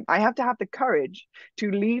real time. I have to have the courage to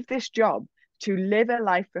leave this job, to live a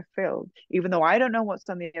life fulfilled, even though I don't know what's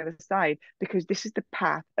on the other side, because this is the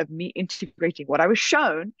path of me integrating what I was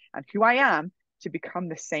shown and who I am to become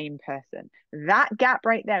the same person. That gap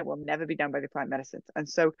right there will never be done by the plant medicines. And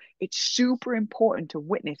so it's super important to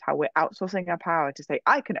witness how we're outsourcing our power to say,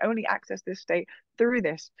 I can only access this state through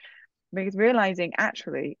this. Because realizing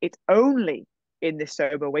actually it's only in this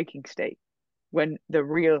sober waking state when the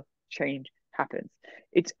real change happens.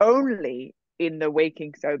 It's only in the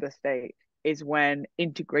waking sober state is when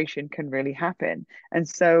integration can really happen. And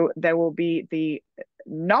so there will be the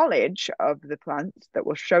knowledge of the plants that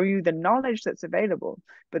will show you the knowledge that's available.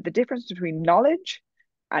 But the difference between knowledge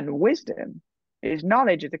and wisdom is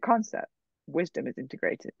knowledge is a concept, wisdom is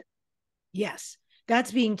integrated. Yes,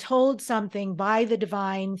 that's being told something by the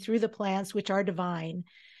divine through the plants, which are divine,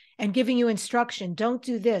 and giving you instruction. Don't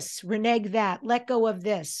do this, renege that, let go of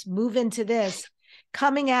this, move into this,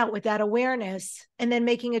 coming out with that awareness and then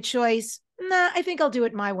making a choice. Nah, I think I'll do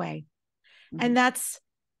it my way. Mm-hmm. And that's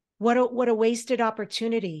what a wasted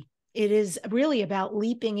opportunity. It is really about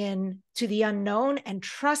leaping in to the unknown and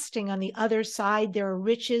trusting on the other side there are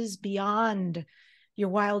riches beyond your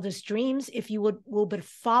wildest dreams if you will but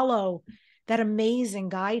follow that amazing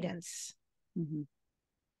guidance. Mm-hmm.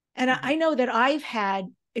 And mm-hmm. I know that I've had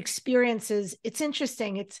experiences. It's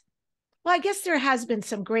interesting. Well, I guess there has been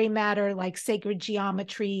some gray matter, like sacred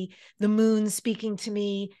geometry, the moon speaking to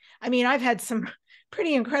me. I mean, I've had some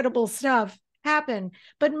pretty incredible stuff happen,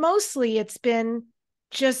 but mostly it's been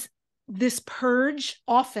just this purge,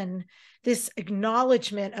 often this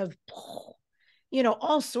acknowledgement of,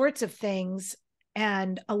 all sorts of things,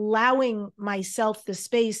 and allowing myself the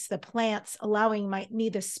space, the plants, allowing me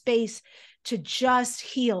the space to just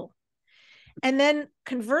heal. And then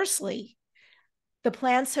conversely, the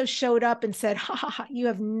plants have showed up and said, ha, ha, ha, you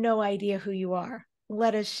have no idea who you are.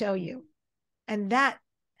 Let us show you. And that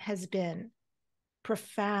has been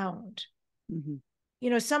profound.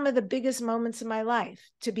 Mm-hmm. Some of the biggest moments in my life,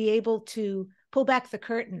 to be able to pull back the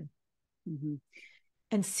curtain mm-hmm.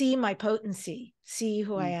 and see my potency, see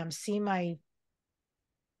who mm-hmm. I am, see my,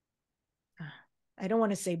 I don't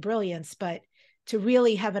want to say brilliance, but to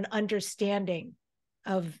really have an understanding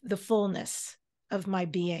of the fullness of my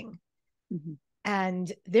being. Mm-hmm.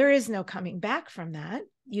 And there is no coming back from that.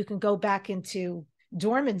 You can go back into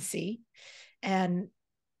dormancy and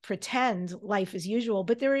pretend life as usual,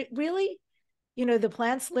 but there really, the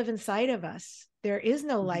plants live inside of us. There is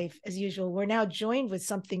no life as usual. We're now joined with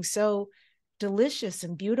something so delicious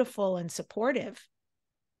and beautiful and supportive.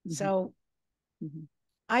 Mm-hmm. So mm-hmm.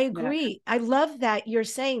 I agree. Yeah. I love that you're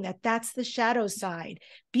saying that that's the shadow side,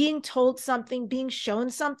 being told something, being shown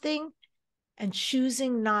something, and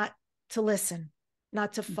choosing not to listen,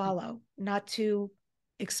 not to follow, not to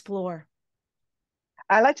explore.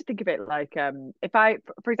 I like to think of it like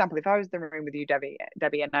for example, if I was in the room with you, Debbie,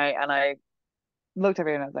 and I looked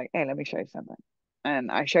over and I was like, hey, let me show you something.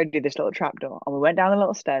 And I showed you this little trapdoor, and we went down the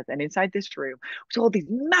little stairs, and inside this room was all these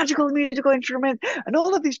magical musical instruments and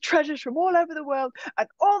all of these treasures from all over the world and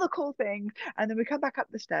all the cool things. And then we come back up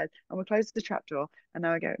the stairs and we close the trapdoor, and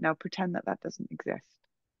now I go, now pretend that doesn't exist.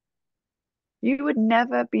 You would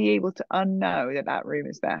never be able to unknow that room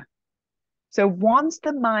is there. So once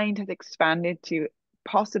the mind has expanded to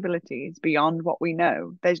possibilities beyond what we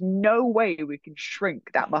know, there's no way we can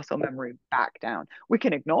shrink that muscle memory back down. We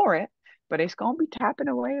can ignore it, but it's going to be tapping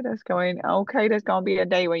away at us going, okay, there's going to be a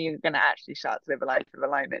day when you're going to actually start to live a life of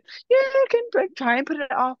alignment. Yeah, you can try and put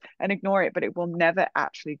it off and ignore it, but it will never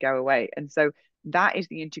actually go away. And so that is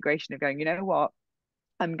the integration of going, you know what?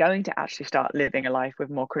 I'm going to actually start living a life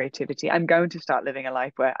with more creativity. I'm going to start living a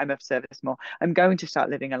life where I'm of service more. I'm going to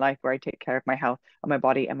start living a life where I take care of my health and my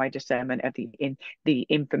body and my discernment of the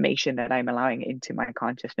information that I'm allowing into my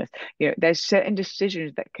consciousness. There's certain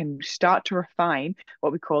decisions that can start to refine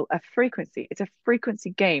what we call a frequency. It's a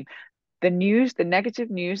frequency game. The news, the negative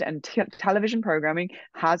news and television programming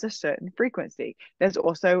has a certain frequency. There's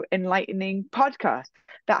also enlightening podcasts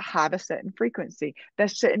that have a certain frequency.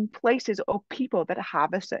 There's certain places or people that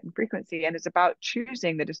have a certain frequency. And it's about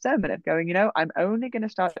choosing the discernment of going, I'm only going to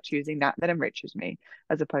start choosing that enriches me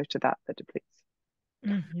as opposed to that depletes.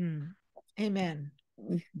 Mm-hmm. Amen.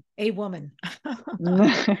 A woman.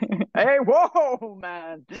 Hey, whoa,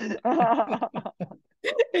 man.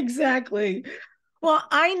 Exactly. Well,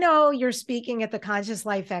 I know you're speaking at the Conscious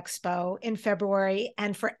Life Expo in February.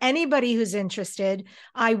 And for anybody who's interested,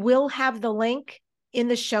 I will have the link in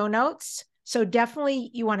the show notes. So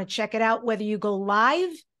definitely you want to check it out, whether you go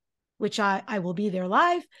live, which I will be there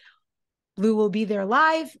live. Blue will be there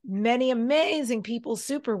live. Many amazing people,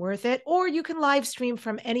 super worth it. Or you can live stream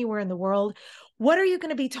from anywhere in the world. What are you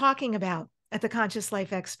going to be talking about at the Conscious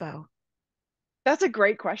Life Expo? That's a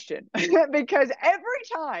great question because every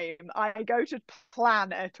time I go to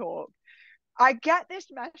plan a talk, I get this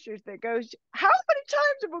message that goes, how many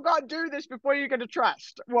times have we got to do this before you're going to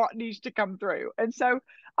trust what needs to come through? And so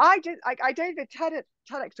I did the TEDx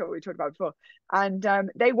talk we talked about before, and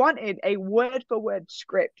they wanted a word for word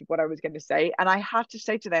script of what I was going to say. And I had to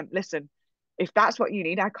say to them, listen, if that's what you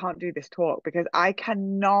need, I can't do this talk because I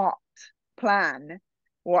cannot plan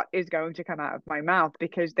what is going to come out of my mouth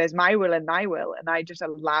because there's my will and thy will, and I just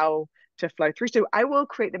allow to flow through. So I will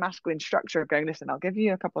create the masculine structure of going, listen, I'll give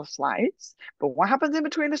you a couple of slides, but what happens in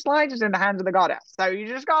between the slides is in the hands of the goddess. So you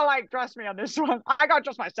just gotta trust me on this one. I gotta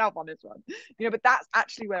trust myself on this one, but that's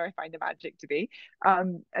actually where I find the magic to be.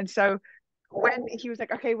 And so when he was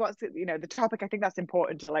like, okay, what's the topic, I think that's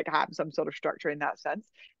important to have some sort of structure in that sense.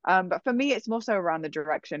 But for me, it's more so around the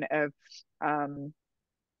direction of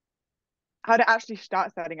how to actually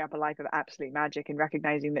start setting up a life of absolute magic and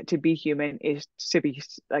recognizing that to be human is to be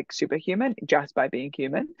superhuman just by being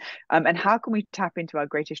human. And how can we tap into our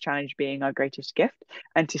greatest challenge being our greatest gift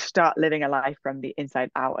and to start living a life from the inside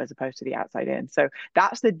out as opposed to the outside in. So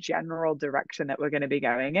that's the general direction that we're going to be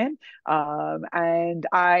going in. And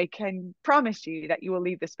I can promise you that you will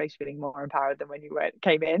leave this space feeling more empowered than when you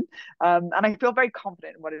came in. And I feel very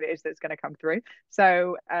confident in what it is that's going to come through.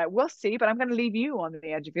 So we'll see, but I'm going to leave you on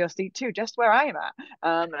the edge of your seat too, just where I am at.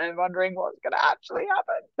 I'm wondering what's going to actually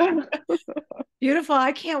happen. Beautiful.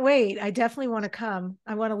 I can't wait. I definitely want to come.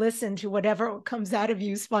 I want to listen to whatever comes out of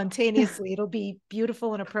you spontaneously. It'll be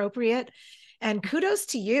beautiful and appropriate. And kudos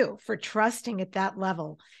to you for trusting at that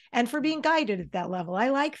level and for being guided at that level. I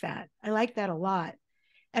like that. I like that a lot.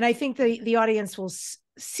 And I think the audience will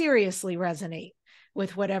seriously resonate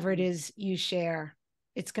with whatever it is you share.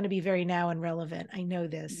 It's going to be very now and relevant. I know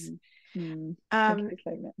this.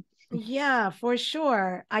 Yeah, for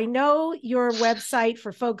sure. I know your website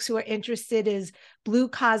for folks who are interested is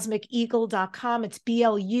bluecosmiceagle.com. It's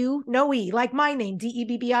BLU, no E, like my name,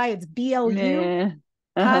 Debbi. It's BLU,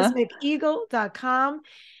 cosmiceagle.com.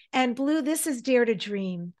 And Blue, this is Dare to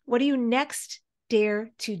Dream. What do you next dare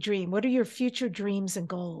to dream? What are your future dreams and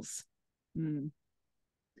goals?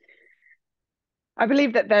 I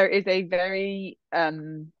believe that there is a very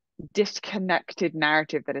disconnected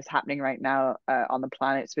narrative that is happening right now on the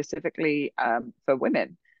planet, specifically for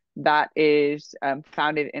women, that is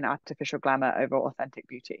founded in artificial glamour over authentic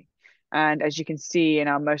beauty. And as you can see in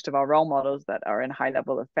most of our role models that are in high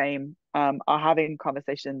level of fame are having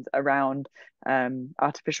conversations around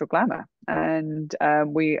artificial glamour. And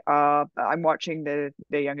I'm watching the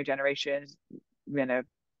younger generations,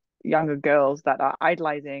 younger girls that are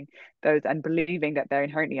idolizing those and believing that they're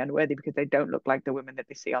inherently unworthy because they don't look like the women that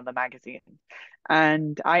they see on the magazines.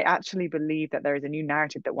 And I actually believe that there is a new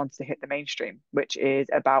narrative that wants to hit the mainstream, which is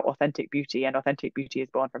about authentic beauty. And authentic beauty is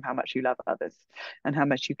born from how much you love others and how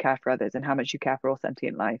much you care for others and how much you care for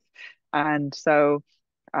authentic life. And so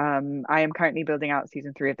I am currently building out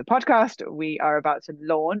season 3 of the podcast. We are about to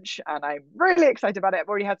launch, and I'm really excited about it. I've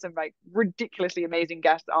already had some ridiculously amazing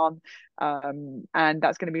guests on, and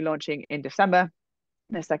that's going to be launching in December,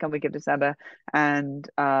 the second week of December. And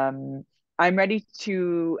I'm ready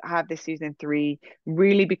to have this season 3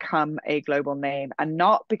 really become a global name, and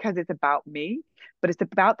not because it's about me, but it's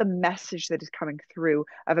about the message that is coming through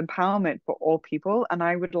of empowerment for all people. And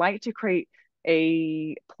I would like to create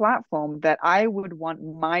a platform that I would want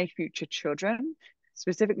my future children,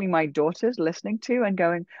 specifically my daughters, listening to and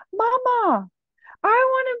going, Mama, I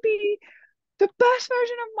want to be the best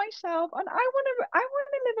version of myself, and I want to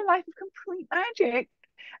live a life of complete magic,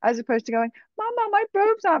 as opposed to going, Mama, my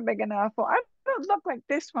boobs aren't big enough, or I don't look like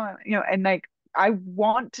this one, and I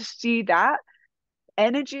want to see that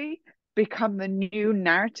energy become the new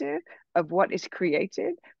narrative of what is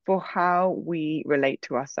created for how we relate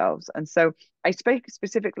to ourselves. And so I spoke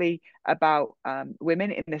specifically about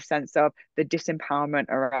women in the sense of the disempowerment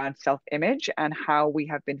around self-image and how we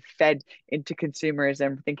have been fed into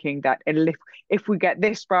consumerism, thinking that if we get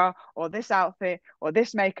this bra or this outfit or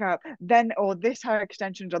this makeup, then, or this hair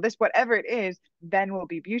extensions or this whatever it is, then we'll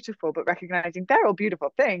be beautiful. But recognizing they're all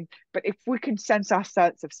beautiful things, but if we can sense our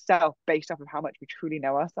sense of self based off of how much we truly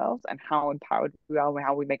know ourselves and how empowered we are,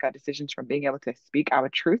 how we make our decisions from being able to speak our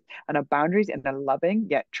truth and our boundaries in a loving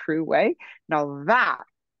yet true way, now that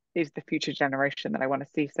is the future generation that I want to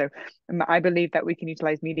see. So I believe that we can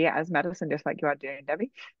utilize media as medicine, just like you are doing,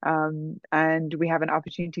 Debbie. And we have an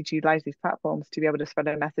opportunity to utilize these platforms to be able to spread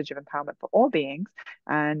a message of empowerment for all beings.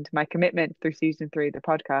 And my commitment through season 3 of the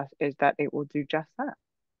podcast is that it will do just that.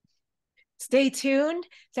 Stay tuned.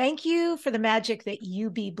 Thank you for the magic that you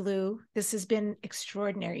be, Blue. This has been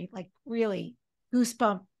extraordinary, like really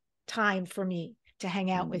goosebump time for me to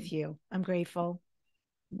hang out with you. I'm grateful.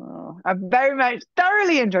 Oh, I've very much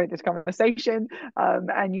thoroughly enjoyed this conversation,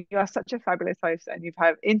 and you are such a fabulous host, and you've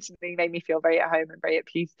instantly made me feel very at home and very at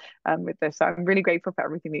peace with this. So I'm really grateful for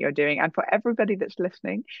everything that you're doing, and for everybody that's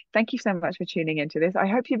listening. Thank you so much for tuning into this. I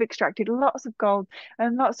hope you've extracted lots of gold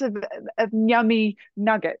and lots of yummy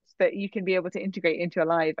nuggets that you can be able to integrate into your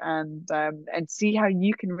life, and see how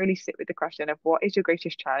you can really sit with the question of what is your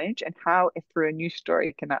greatest challenge, and how, if through a new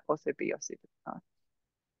story, can that also be your superpower.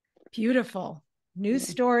 Beautiful. New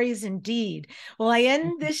stories indeed. Well, I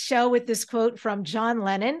end this show with this quote from John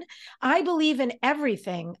Lennon. I believe in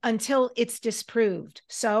everything until it's disproved.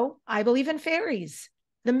 So I believe in fairies,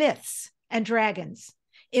 the myths, and dragons.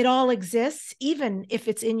 It all exists, even if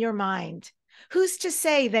it's in your mind. Who's to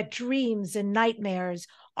say that dreams and nightmares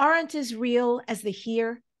aren't as real as the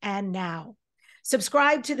here and now?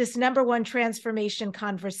 Subscribe to this #1 transformation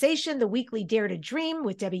conversation, the weekly Dare to Dream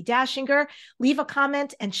with Debbi Dachinger. Leave a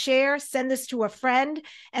comment and share. Send this to a friend,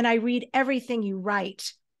 and I read everything you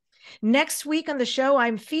write. Next week on the show,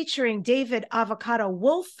 I'm featuring David Avocado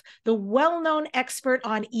Wolf, the well-known expert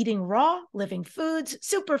on eating raw, living foods,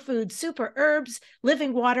 superfoods, super herbs,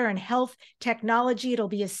 living water, and health technology. It'll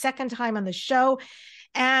be his second time on the show.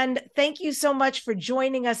 And thank you so much for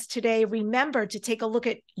joining us today. Remember to take a look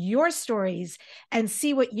at your stories and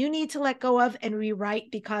see what you need to let go of and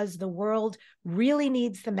rewrite, because the world really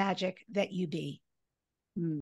needs the magic that you be.